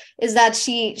biography is that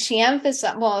she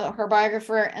emphasized, well, her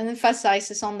biographer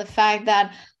emphasizes on the fact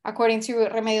that, according to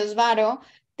Remedios Varo,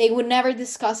 they would never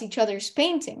discuss each other's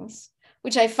paintings,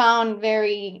 which I found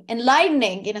very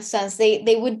enlightening in a sense.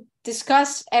 They would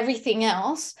discuss everything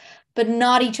else, but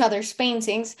not each other's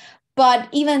paintings. But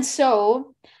even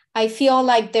so, I feel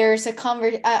like there's a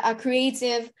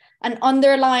creative, an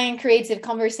underlying creative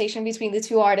conversation between the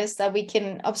two artists that we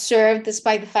can observe,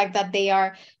 despite the fact that they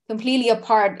are completely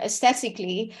apart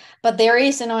aesthetically, but there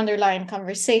is an underlying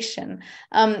conversation.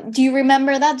 Do you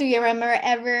remember that? Do you remember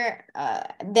ever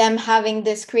them having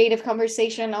this creative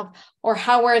conversation of, or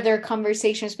how were their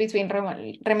conversations between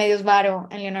Remedios Varo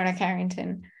and Leonora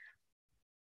Carrington?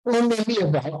 Well, maybe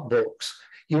about books.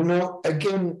 You know,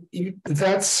 again,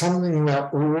 that's something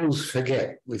that we always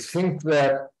forget. We think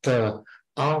that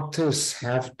artists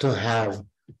have to have,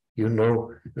 you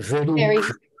know, very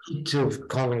creative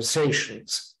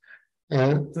conversations.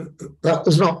 And that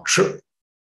was not true.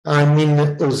 I mean,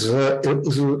 it was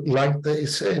like they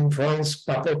say in France,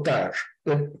 papotage.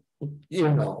 You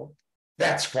know,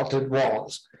 that's what it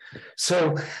was.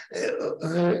 So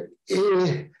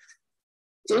it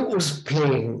was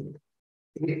playing.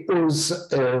 It was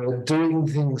doing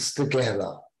things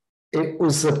together. It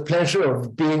was the pleasure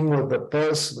of being with a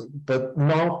person, but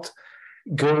not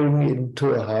going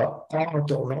into her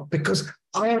art or not, because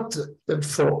art,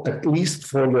 for at least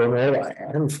for Leonora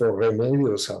and for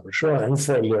Remedios, I'm sure, and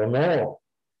for Leonora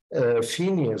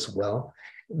Fini as well,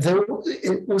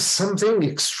 it was something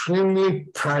extremely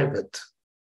private.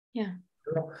 Yeah.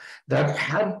 That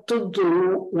had to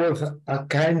do with a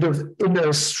kind of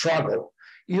inner struggle.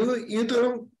 You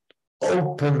don't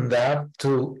open that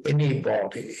to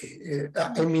anybody.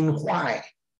 I mean, why?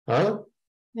 Huh?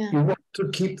 Yeah. You want to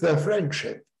keep their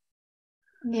friendship.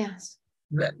 Yes.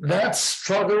 That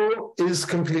struggle is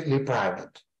completely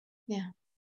private. Yeah.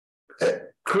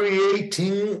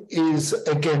 Creating is,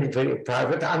 again, very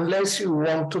private, unless you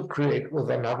want to create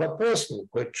with another person,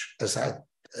 which,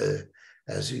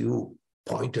 as you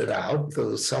pointed out, there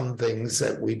were some things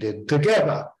that we did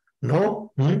together.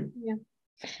 No? Yeah.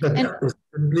 But that was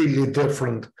a completely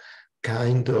different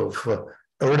kind of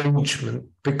arrangement,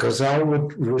 because I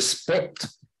would respect,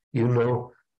 you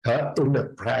know, her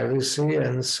inner privacy,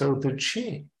 and so did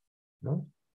she. No?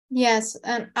 Yes,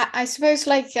 and I suppose,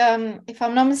 like, if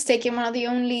I'm not mistaken, one of the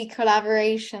only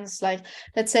collaborations, like,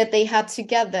 that said they had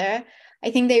together,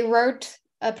 I think they wrote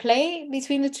a play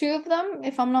between the two of them,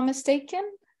 if I'm not mistaken.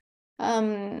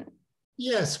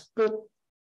 Yes, but,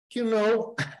 you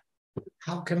know,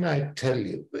 how can I tell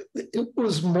you? It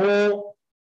was more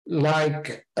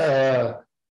like a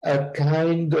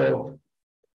kind of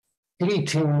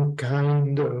fleeting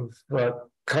kind of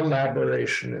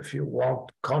collaboration, if you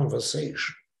want,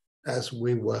 conversation, as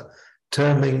we were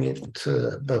terming it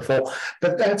before.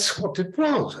 But that's what it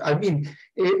was. I mean,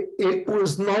 it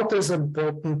was not as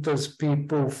important as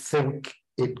people think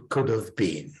it could have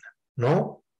been.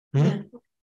 No? Yeah.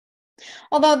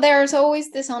 Although there's always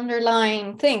this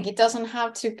underlying thing. It doesn't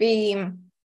have to be,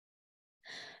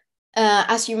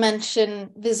 as you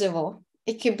mentioned, visible.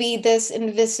 It could be this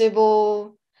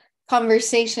invisible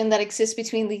conversation that exists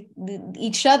between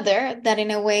each other that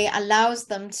in a way allows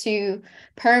them to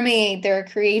permeate their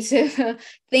creative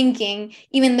thinking,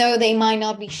 even though they might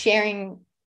not be sharing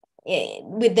it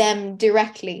with them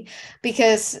directly.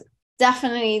 Because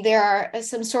definitely there are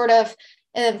some sort of,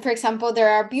 for example, there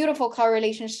are beautiful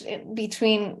correlations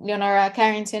between Leonora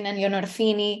Carrington and Leonora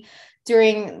Fini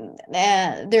during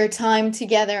their time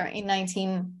together in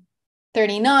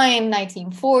 1939,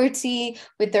 1940,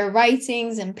 with their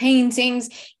writings and paintings,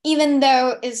 even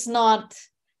though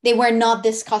they were not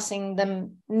discussing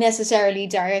them necessarily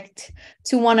direct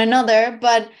to one another,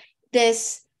 but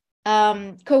this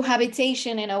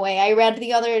cohabitation in a way. I read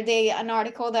the other day an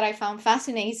article that I found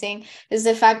fascinating, is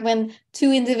the fact when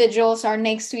two individuals are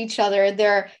next to each other,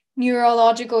 their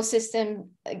neurological system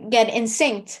get in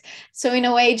sync. So in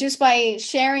a way, just by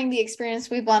sharing the experience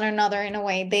with one another, in a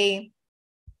way,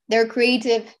 their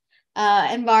creative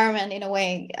environment in a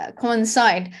way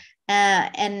coincide,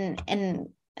 and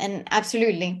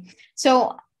absolutely.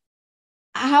 So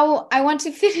how I want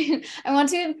to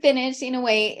finish in a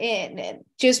way,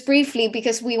 just briefly,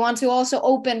 because we want to also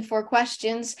open for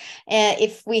questions.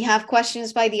 If we have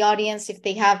questions by the audience, if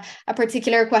they have a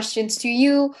particular questions to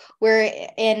you, we're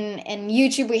in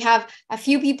YouTube. We have a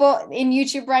few people in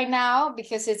YouTube right now,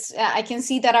 because it's I can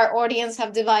see that our audience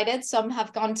have divided. Some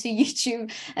have gone to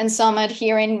YouTube and some are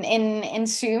here in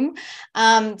Zoom.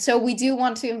 So we do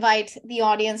want to invite the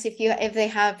audience, if they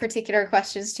have particular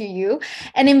questions to you,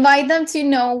 and invite them to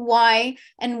know why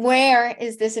and where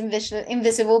is this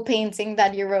invisible painting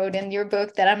that you wrote in your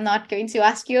book, that I'm not going to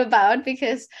ask you about,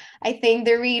 because I think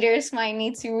the readers might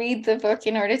need to read the book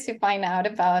in order to find out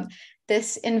about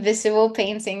this invisible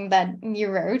painting that you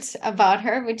wrote about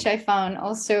her, which I found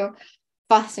also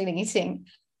fascinating.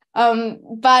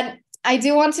 But I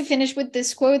do want to finish with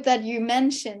this quote that you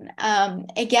mentioned,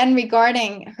 again,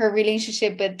 regarding her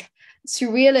relationship with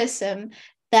surrealism,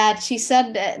 that she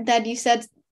said that you said,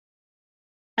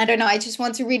 I don't know, I just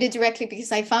want to read it directly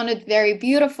because I found it very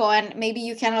beautiful, and maybe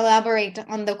you can elaborate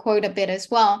on the quote a bit as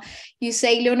well. You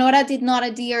say, Leonora did not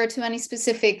adhere to any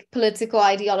specific political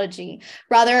ideology.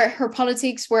 Rather, her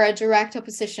politics were a direct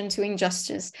opposition to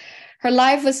injustice. Her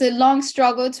life was a long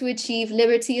struggle to achieve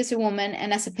liberty as a woman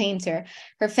and as a painter.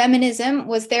 Her feminism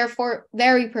was therefore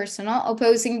very personal,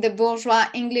 opposing the bourgeois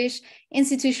English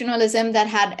institutionalism that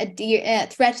had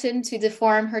threatened to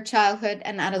deform her childhood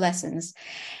and adolescence.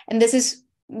 And this is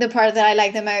the part that I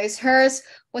like the most. Hers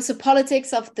was a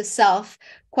politics of the self,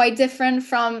 quite different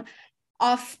from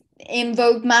in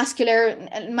vogue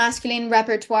masculine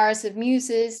repertoires of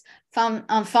muses,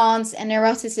 enfants, and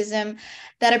eroticism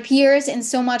that appears in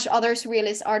so much other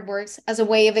surrealist artworks as a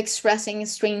way of expressing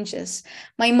strangeness.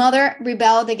 My mother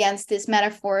rebelled against these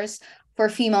metaphors for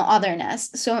female otherness.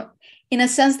 So in a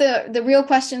sense, the real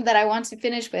question that I want to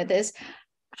finish with is,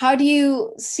 how do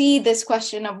you see this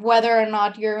question of whether or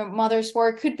not your mother's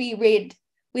work could be read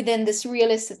within the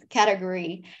surrealist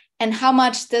category, and how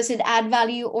much does it add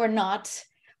value or not,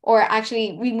 or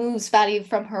actually removes value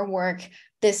from her work,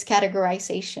 this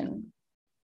categorization?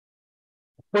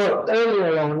 Well,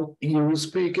 earlier on, you were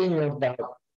speaking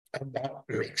about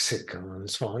Mexico and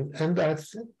so on, and I'm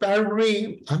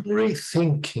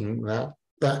rethinking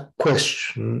that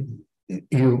question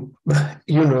you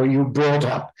brought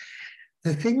up.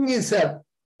 The thing is that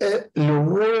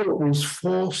Leonora was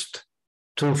forced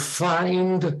to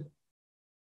find,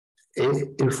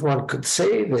 if one could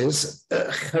say this,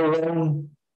 her own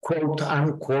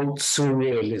quote-unquote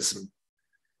surrealism.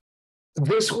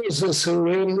 This was a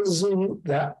surrealism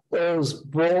that was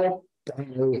brought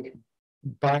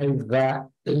by that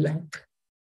lack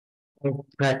of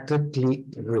practically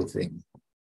everything.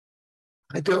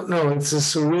 I don't know, it's a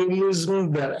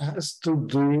surrealism that has to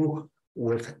do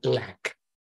with lack.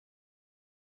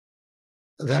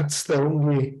 That's the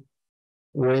only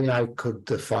way I could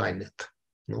define it.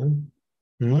 No?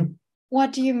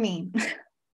 What do you mean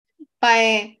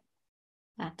by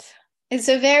that? It's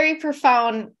a very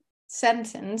profound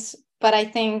sentence, but I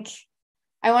think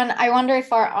I wonder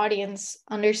if our audience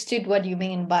understood what you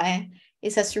mean by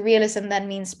is a surrealism that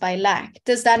means by lack.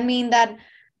 Does that mean that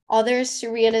other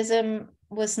surrealism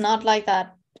was not like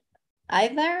that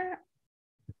either?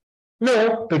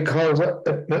 No, because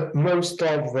most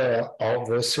of the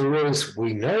surrealists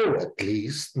we know, at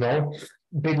least,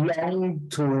 belong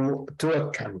to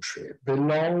a country,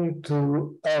 belong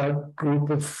to a group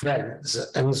of friends,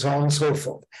 and so on and so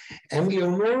forth. And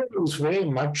Leonora was very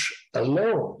much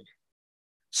alone.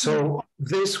 So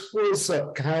this was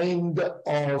a kind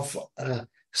of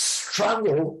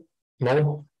struggle,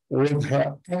 with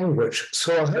her language.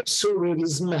 So her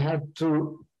surrealism had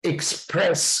to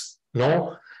express,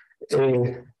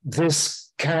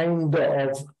 this kind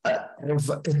of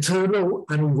eternal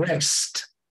unrest.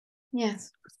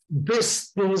 Yes.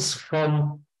 Distance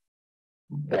from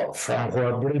where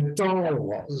Breton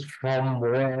was, from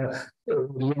where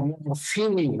Leonora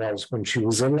Fini was when she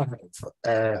was alive,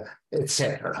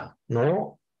 etc.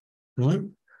 No?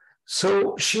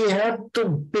 So she had to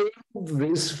build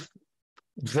this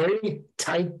very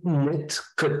tight-knit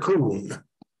cocoon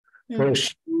where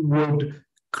she would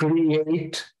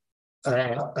create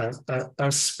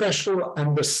a special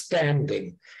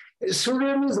understanding.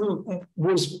 Surrealism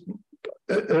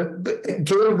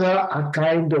gave her a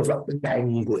kind of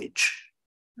language.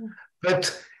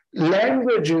 But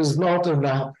language is not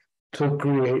enough to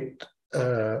create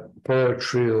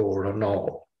poetry or a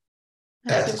novel,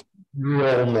 as you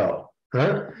all know.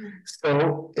 Right?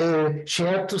 So she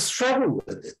had to struggle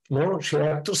with it. She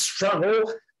had to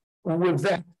struggle with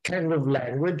that kind of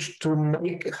language to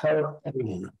make her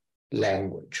own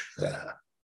language there.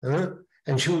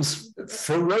 And she was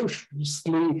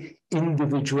ferociously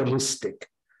individualistic.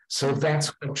 So that's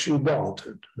what she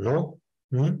wanted, no?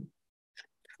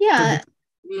 Yeah.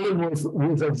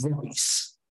 With a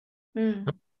voice.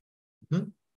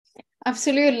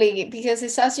 Absolutely, because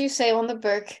it's as you say on the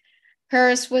book,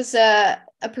 hers was a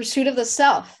pursuit of the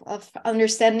self, of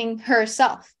understanding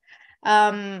herself,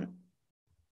 and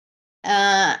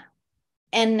how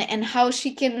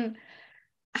she can,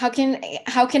 how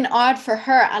can art for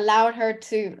her allow her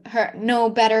to know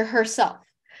better herself.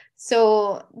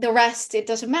 So the rest, it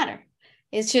doesn't matter.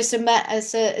 It's just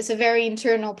it's a very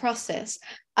internal process.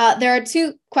 There are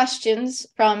two questions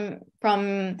from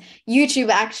YouTube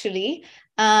actually.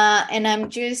 And I'm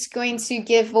just going to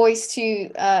give voice to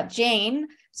Jane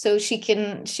so she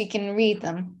can read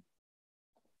them.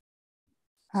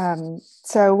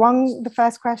 So the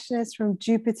first question is from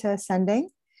Jupiter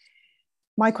Sending.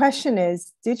 My question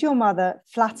is, did your mother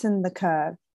flatten the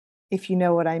curve, if you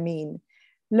know what I mean?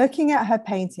 Looking at her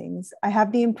paintings, I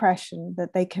have the impression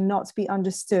that they cannot be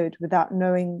understood without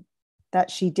knowing that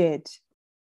she did.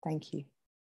 Thank you.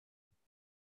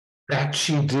 That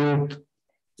she did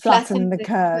flatten the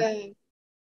curve.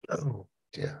 Oh,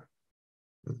 dear.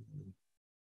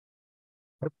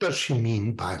 What does she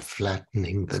mean by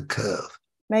flattening the curve?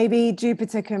 Maybe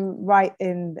Jupiter can write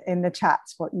in the chat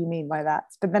what you mean by that.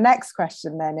 But the next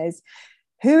question then is,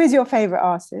 who is your favorite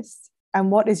artist and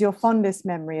what is your fondest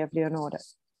memory of Leonora?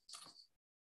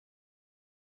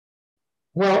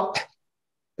 Well,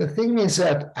 the thing is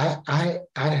that I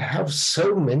have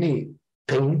so many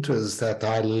painters that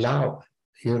I love,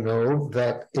 you know,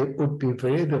 that it would be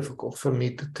very difficult for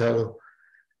me to tell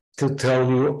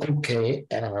you, okay,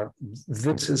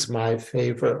 this is my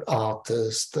favorite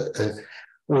artist.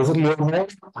 With Leonora,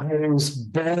 I was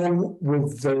born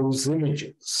with those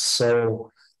images.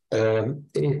 So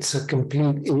it's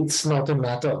not a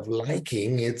matter of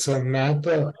liking, it's a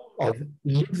matter of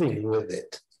living with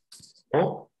it.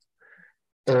 Oh,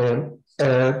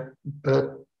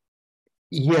 but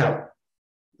yeah,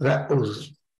 that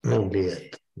was mainly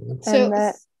it.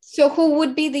 So who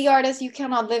would be the artist you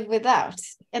cannot live without?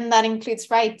 And that includes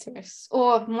writers.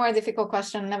 Or more difficult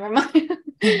question, never mind.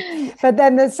 But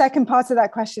then the second part of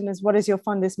that question is, what is your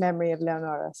fondest memory of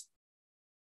Leonora's?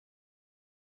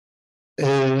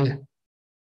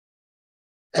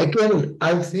 Again,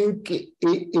 I think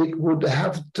it would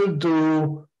have to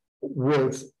do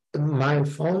with my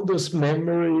fondest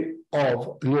memory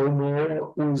of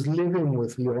Leonora was living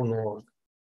with Leonora.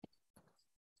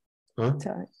 Huh?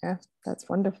 So, yeah, that's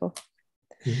wonderful.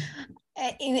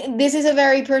 This is a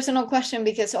very personal question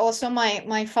because also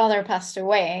my father passed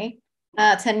away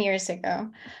 10 years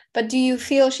ago. But do you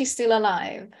feel she's still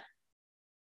alive?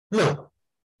 No.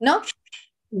 No?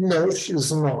 No,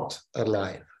 she's not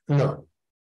alive. No.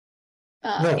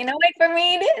 No. In a way, for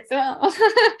me, it is. Well,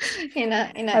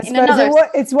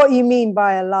 it's what you mean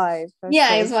by alive.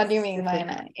 Yeah, it's what you mean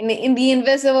by in the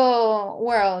invisible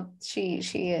world. She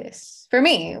is, for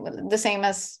me, the same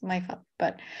as my father.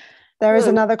 But there is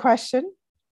another question.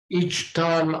 Each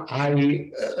time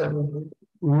I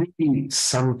read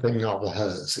something of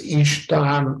hers, each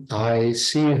time I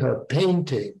see her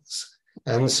paintings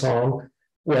and so on,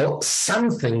 well,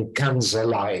 something comes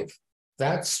alive.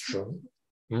 That's true.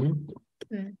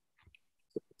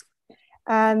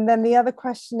 And then the other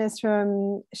question is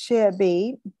from Shia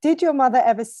B. Did your mother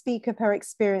ever speak of her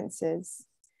experiences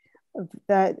of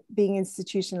that being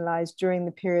institutionalized during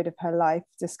the period of her life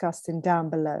discussed in Down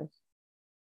Below?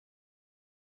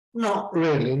 Not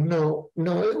really, no.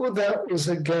 That was,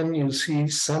 again, you see,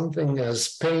 something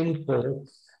as painful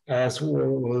as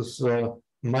was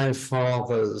my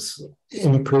father's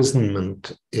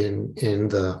imprisonment in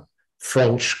the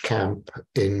French camp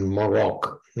in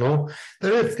Morocco. No,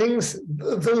 there are things,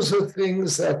 those are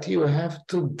things that you have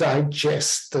to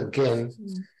digest again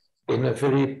in a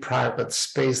very private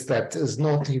space that is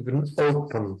not even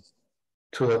open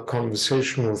to a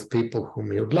conversation with people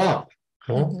whom you love.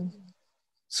 No?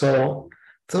 So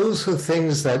those are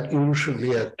things that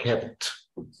usually are kept,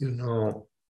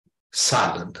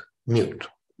 silent, mute.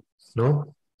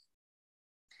 No?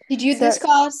 Did you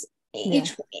discuss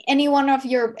any one of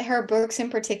her books in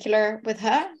particular with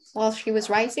her while she was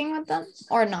writing with them,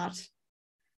 or not?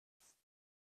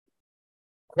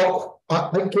 Well,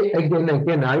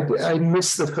 again, I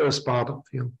missed the first part of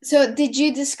you. So did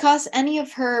you discuss any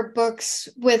of her books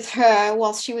with her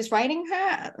while she was writing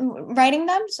them,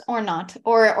 or not?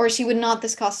 Or she would not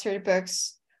discuss her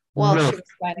books while she was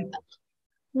writing them?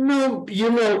 No,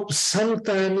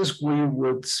 sometimes we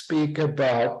would speak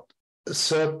about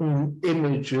certain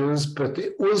images, but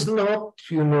it was not,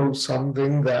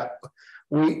 something that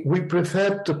we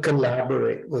preferred to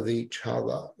collaborate with each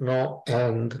other, no?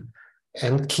 And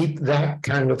and keep that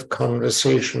kind of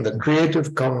conversation, the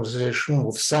creative conversation,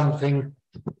 with something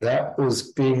that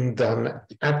was being done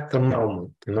at the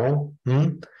moment, you know?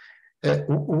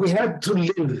 We had to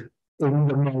live in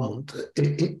the moment.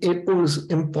 It was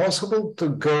impossible to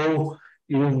go,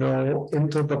 you know,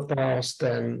 into the past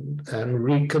and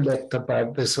recollect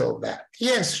about this or that.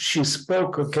 Yes, she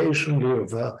spoke occasionally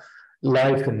of her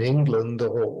life in England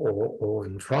or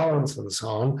in France and so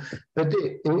on, but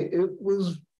it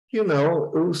was, you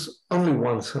know, it was only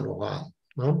once in a while,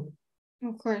 no?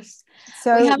 Of course.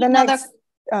 So we have the another next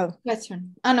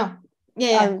question. Oh no.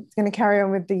 Yeah. I was going to carry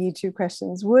on with the YouTube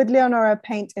questions. Would Leonora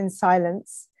paint in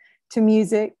silence, to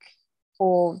music,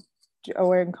 or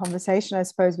in conversation, I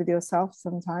suppose, with yourself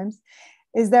sometimes?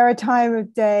 Is there a time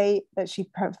of day that she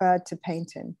preferred to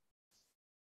paint in?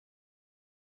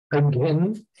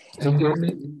 Again.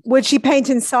 Would she paint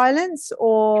in silence,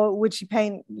 or would she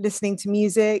paint listening to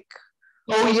music?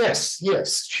 Oh, yes.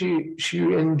 She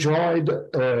enjoyed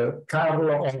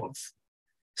Carlo Orff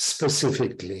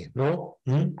specifically, no?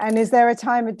 And is there a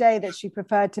time of day that she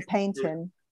preferred to paint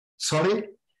in? Sorry?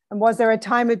 And was there a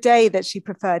time of day that she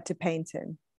preferred to paint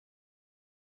in?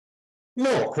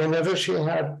 No, whenever she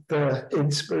had the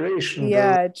inspiration, the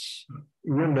urge,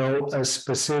 you know, a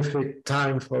specific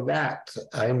time for that.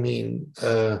 I mean,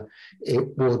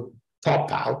 it would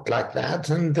pop out like that,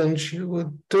 and then she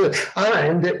would do it.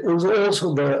 And it was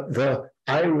also the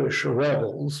Irish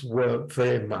rebels were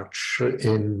very much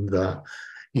in the,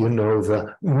 you know,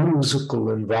 the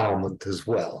musical environment as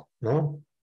well, no?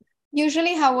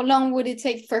 Usually, how long would it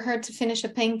take for her to finish a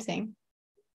painting?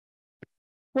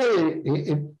 Well,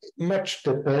 it much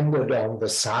depended on the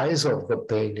size of the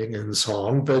painting and so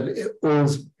on, but it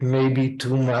was maybe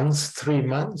 2 months, 3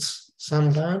 months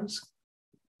sometimes.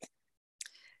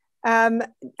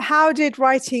 How did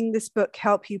writing this book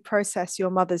help you process your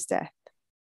mother's death?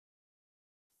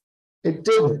 It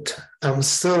didn't. I'm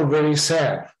still very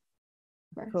sad.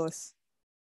 Of course.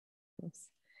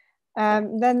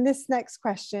 Then this next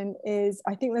question is,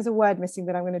 I think there's a word missing,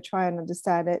 but I'm going to try and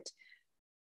understand it.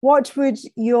 What would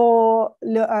your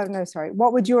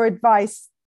advice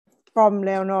from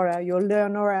Leonora, your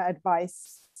Leonora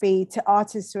advice, be to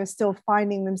artists who are still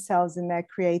finding themselves in their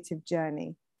creative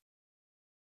journey?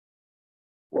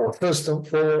 Well, first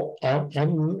of all,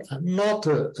 I'm not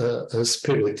a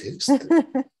spiritist.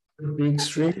 It would be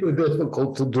extremely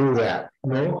difficult to do that,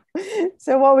 no?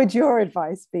 So what would your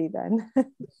advice be then?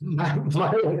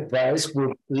 My advice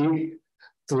would be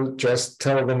to just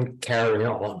tell them carry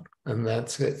on, and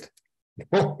that's it.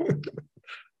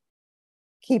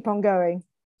 Keep on going.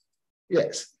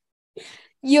 Yes.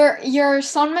 Your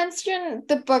son mentioned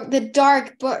the book, the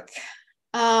dark book,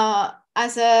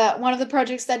 as one of the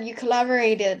projects that you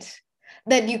collaborated,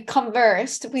 that you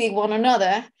conversed with one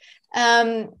another.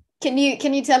 Can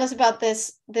you tell us about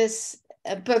this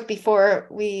book before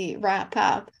we wrap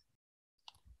up?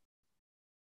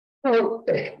 Well,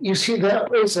 you see,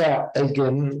 that was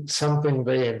again something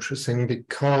very interesting,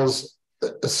 because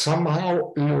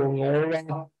somehow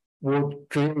Leonora would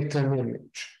create an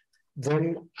image.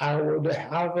 Then I would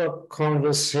have a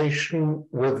conversation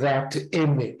with that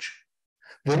image.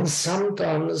 Then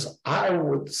sometimes I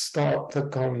would start the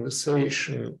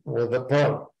conversation with a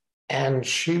poem, and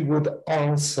she would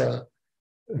answer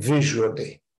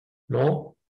visually,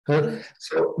 no?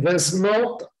 So there's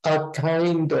not a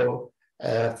kind of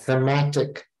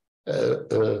thematic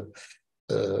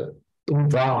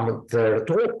environment there at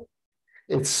all.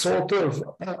 It's sort of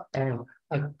a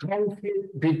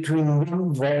conflict between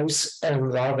one voice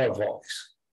and the other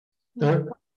voice.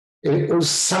 It was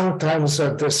sometimes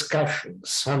a discussion,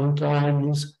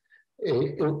 sometimes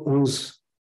it was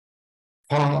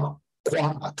far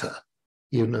quieter,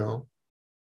 you know,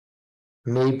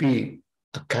 maybe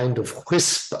a kind of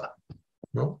whisper,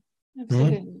 no?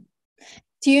 Absolutely.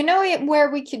 Do you know where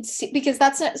we could see, because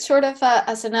that's sort of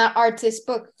as an artist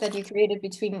book that you created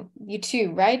between you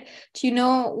two, right? Do you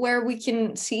know where we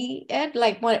can see it?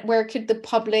 Like, where could the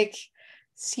public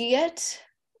see it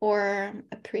or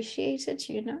appreciate it?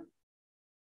 Do you know?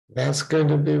 That's going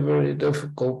to be very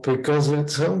difficult, because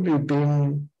it's only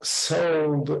been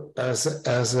sold as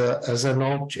an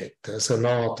object, as an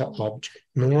art object,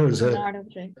 no, as an art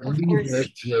object, of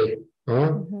course.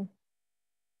 Mm-hmm.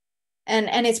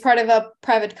 And it's part of a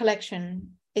private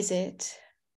collection, is it?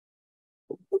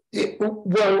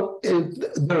 Well,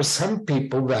 there are some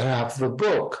people that have the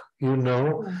book, you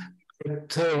know,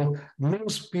 but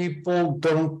most people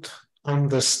don't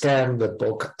understand the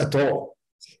book at all.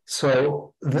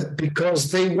 So,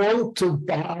 because they want to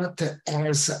buy it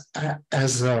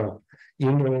as a,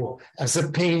 as a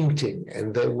painting,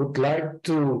 and they would like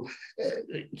to,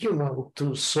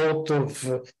 to sort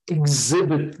of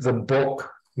exhibit the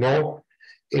book,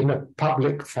 in a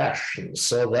public fashion,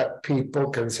 so that people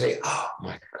can say, "Oh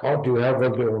my God, you have a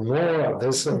Leonora,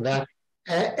 this and that,"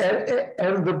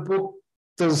 and the book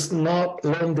does not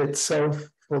lend itself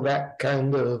for that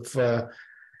kind of,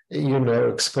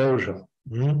 exposure.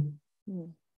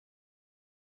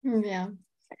 Yeah.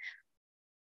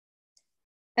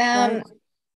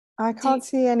 I can't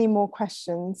see any more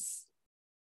questions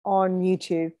on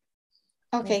YouTube.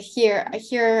 Okay,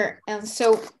 here, and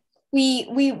so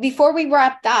we before we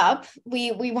wrapped up,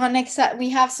 we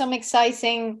have some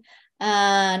exciting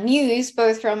news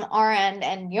both from our end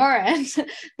and your end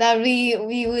that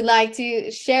we would like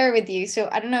to share with you. So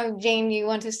I don't know, Jane, you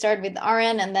want to start with our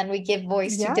end, and then we give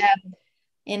voice to Deb.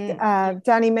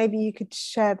 Danny, maybe you could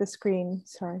share the screen.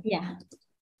 Sorry. Yeah.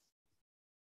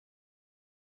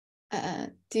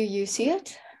 Do you see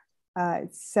it?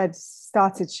 It said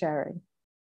started sharing.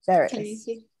 There it is. Can you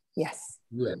see? Yes.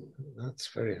 Yeah, that's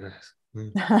very nice.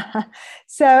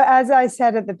 So as I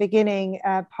said at the beginning,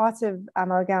 part of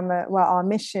Amalgama, our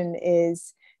mission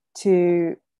is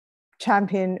to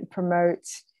champion, promote,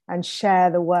 and share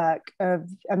the work of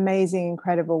amazing,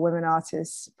 incredible women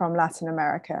artists from Latin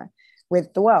America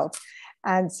with the world.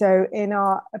 And so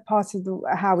part of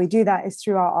how we do that is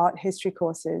through our art history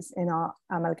courses in our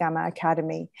Amalgama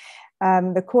Academy.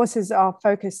 The courses are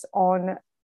focused on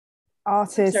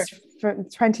artists from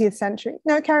 20th century.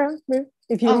 No, Carol, move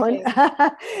if you want.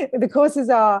 The courses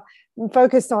are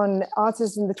focused on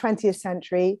artists in the 20th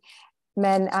century,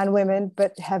 men and women,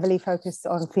 but heavily focused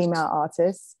on female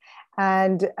artists.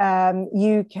 And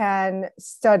you can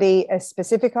study a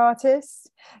specific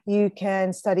artist, you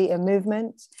can study a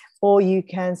movement, or you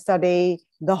can study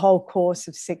the whole course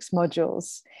of 6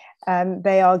 modules.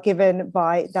 They are given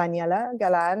by Daniela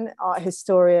Galan, art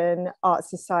historian, Art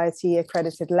Society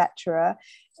accredited lecturer,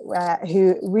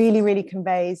 who really, really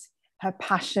conveys her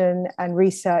passion and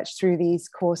research through these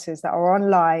courses that are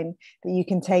online, that you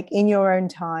can take in your own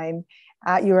time,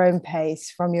 at your own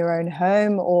pace, from your own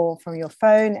home or from your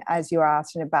phone as you're out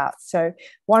and about. So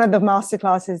one of the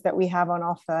masterclasses that we have on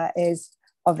offer is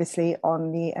obviously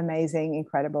on the amazing,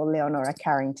 incredible Leonora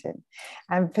Carrington.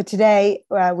 And for today,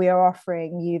 we are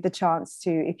offering you the chance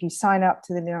to, if you sign up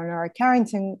to the Leonora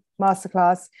Carrington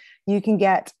masterclass, you can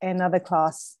get another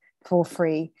class for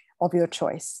free of your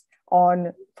choice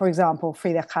on, for example,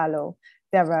 Frida Kahlo,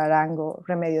 Deborah Arango,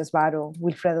 Remedios Varo,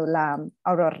 Wilfredo Lam,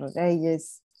 Aurora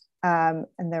Reyes, and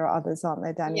there are others, aren't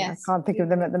there, Danny? Yes. I can't think of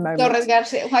them at the moment.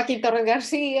 Joaquín Torres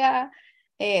Garcia,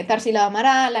 Tarsila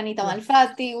Amaral, Anita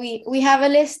Malfatti. We have a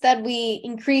list that we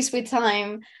increase with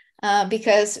time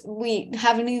because we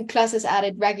have new classes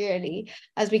added regularly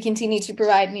as we continue to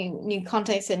provide new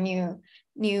context and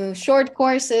new short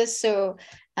courses. So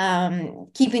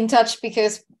keep in touch,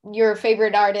 because your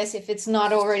favorite artist, if it's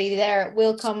not already there,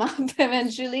 will come up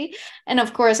eventually. And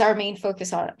of course, our main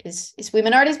focus is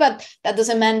women artists, but that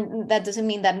doesn't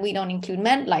mean that we don't include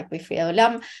men, like with Frida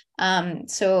Lam.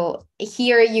 So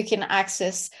here you can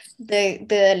access the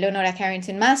Leonora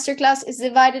Carrington masterclass. Is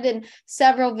divided in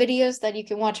several videos that you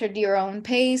can watch at your own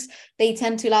pace. They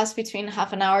tend to last between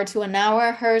half an hour to an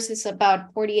hour. Hers is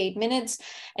about 48 minutes,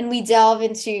 and we delve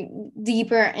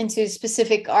deeper into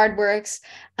specific artworks.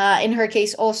 In her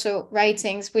case, also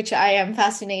writings, which I am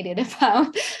fascinated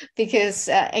about, because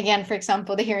again, for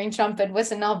example, The Hearing Trumpet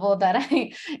was a novel that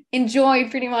I enjoy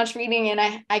pretty much reading,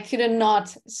 and I couldn't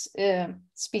not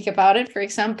speak about it, for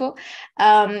example.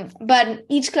 But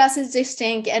each class is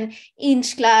distinct, and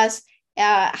each class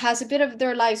has a bit of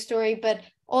their life story, but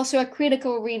also a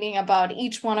critical reading about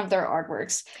each one of their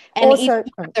artworks and also,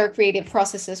 each one of their creative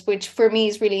processes, which for me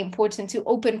is really important, to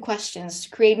open questions, to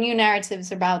create new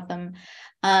narratives about them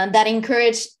that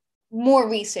encourage more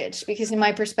research, because in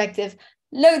my perspective,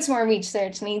 loads more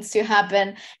research needs to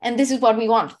happen. And this is what we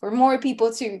want, for more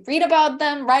people to read about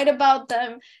them, write about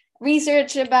them,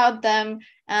 research about them,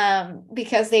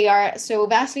 because they are so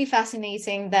vastly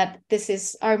fascinating that this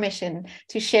is our mission,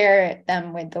 to share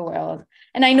them with the world.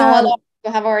 And I know a lot of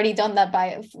people have already done that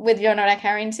with Leonora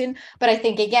Carrington, but I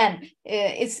think, again,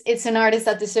 it's an artist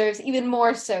that deserves even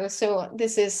more so. So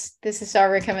this is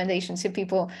our recommendation to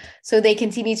people, so they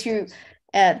continue to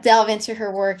delve into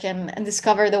her work and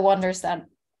discover the wonders that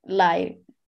lie.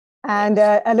 And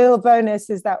a little bonus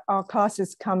is that our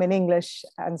classes come in English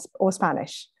or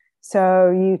Spanish. So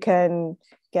you can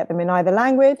get them in either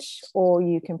language, or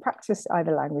you can practice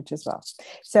either language as well.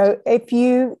 So if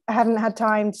you haven't had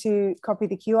time to copy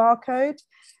the QR code,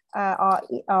 our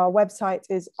website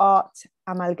is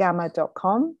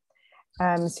artamalgama.com.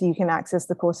 So you can access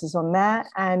the courses on there.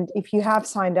 And if you have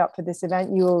signed up for this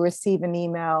event, you will receive an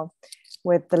email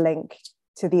with the link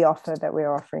to the offer that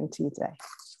we're offering to you today.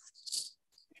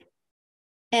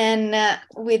 And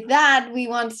with that, we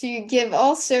want to give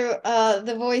also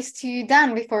the voice to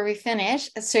Dan before we finish.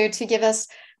 So to give us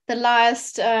the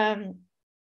last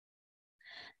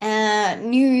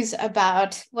news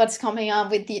about what's coming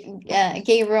up with the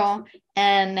Gabriel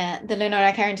and the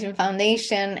Leonora Carrington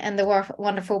Foundation and the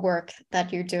wonderful work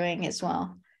that you're doing as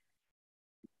well.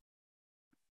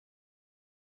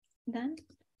 Dan?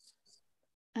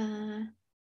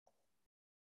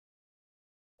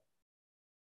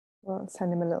 Well,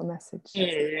 send him a little message.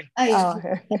 Hey. Oh,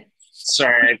 yeah. Oh.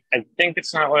 Sorry, I think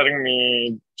it's not letting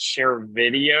me share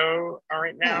video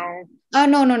right now. Oh,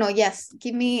 no. Yes.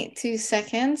 Give me 2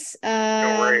 seconds.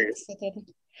 No worries.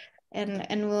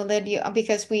 And we'll let you,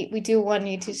 because we do want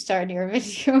you to start your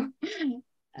video.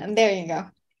 And there you go.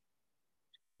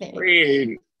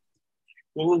 Great.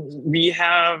 Well, we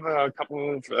have a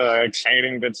couple of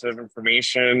exciting bits of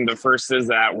information. The first is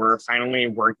that we're finally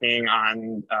working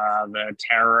on the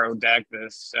tarot deck,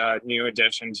 this new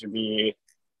edition to be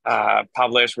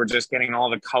published. We're just getting all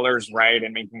the colors right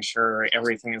and making sure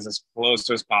everything is as close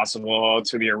as possible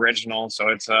to the original. So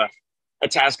it's a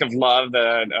task of love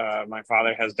that my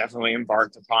father has definitely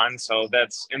embarked upon. So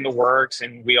that's in the works.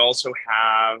 And we also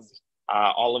have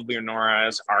all of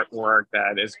Leonora's artwork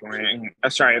that is going,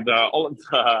 all of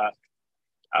the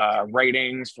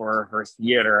writings for her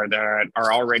theater that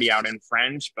are already out in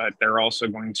French, but they're also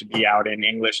going to be out in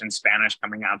English and Spanish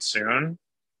coming out soon.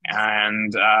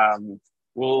 And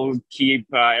we'll keep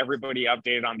everybody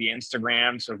updated on the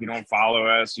Instagram. So if you don't follow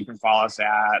us, you can follow us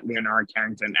at Leonora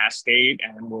Carrington Estate,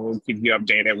 and we'll keep you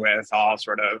updated with all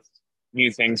sort of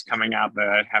new things coming out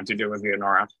that have to do with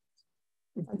Leonora.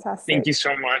 Fantastic. Thank you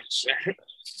so much.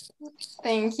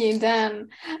 Thank you, Dan.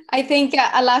 I think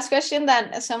a last question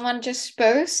that someone just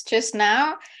posed just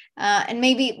now, and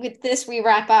maybe with this we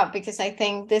wrap up, because I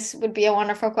think this would be a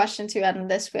wonderful question to end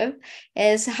this with,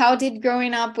 is how did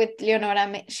growing up with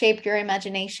Leonora shape your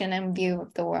imagination and view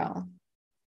of the world?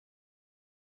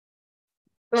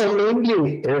 Well,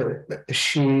 mainly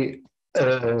she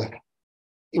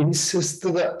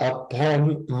insisted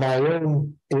upon my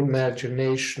own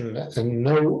imagination and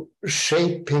no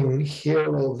shaping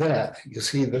here or there. You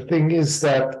see, the thing is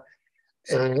that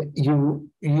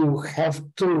you have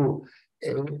to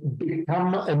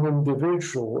become an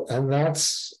individual, and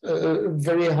that's a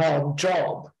very hard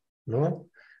job, no?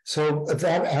 So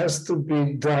that has to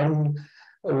be done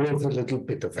with a little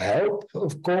bit of help,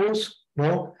 of course,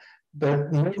 no?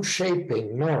 But no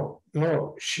shaping, no.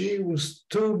 She was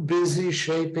too busy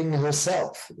shaping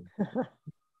herself.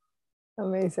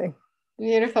 Amazing.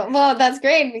 Beautiful. Well, that's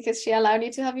great, because she allowed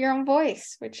you to have your own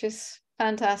voice, which is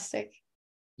fantastic.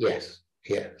 Yes.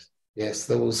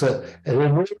 There was an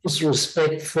enormous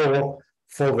respect for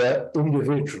the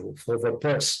individual, for the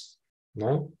person,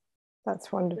 no?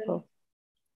 That's wonderful.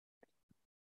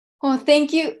 Well,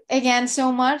 thank you again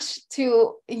so much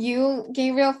to you,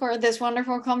 Gabriel, for this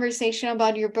wonderful conversation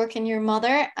about your book and your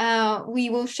mother.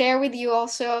 We will share with you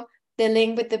also the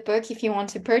link with the book if you want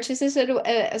to purchase it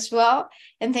as well.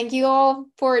 And thank you all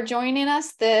for joining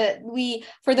us.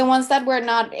 For the ones that were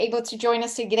not able to join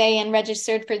us today and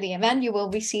registered for the event, you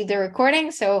will receive the recording.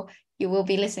 So you will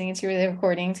be listening to the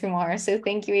recording tomorrow. So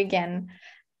thank you again.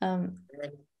 Thank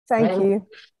you.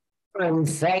 And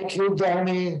thank you,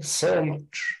 Danny, so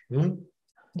much.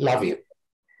 Love you.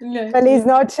 Feliz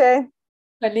noche.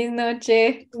 Feliz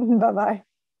noche. Bye-bye.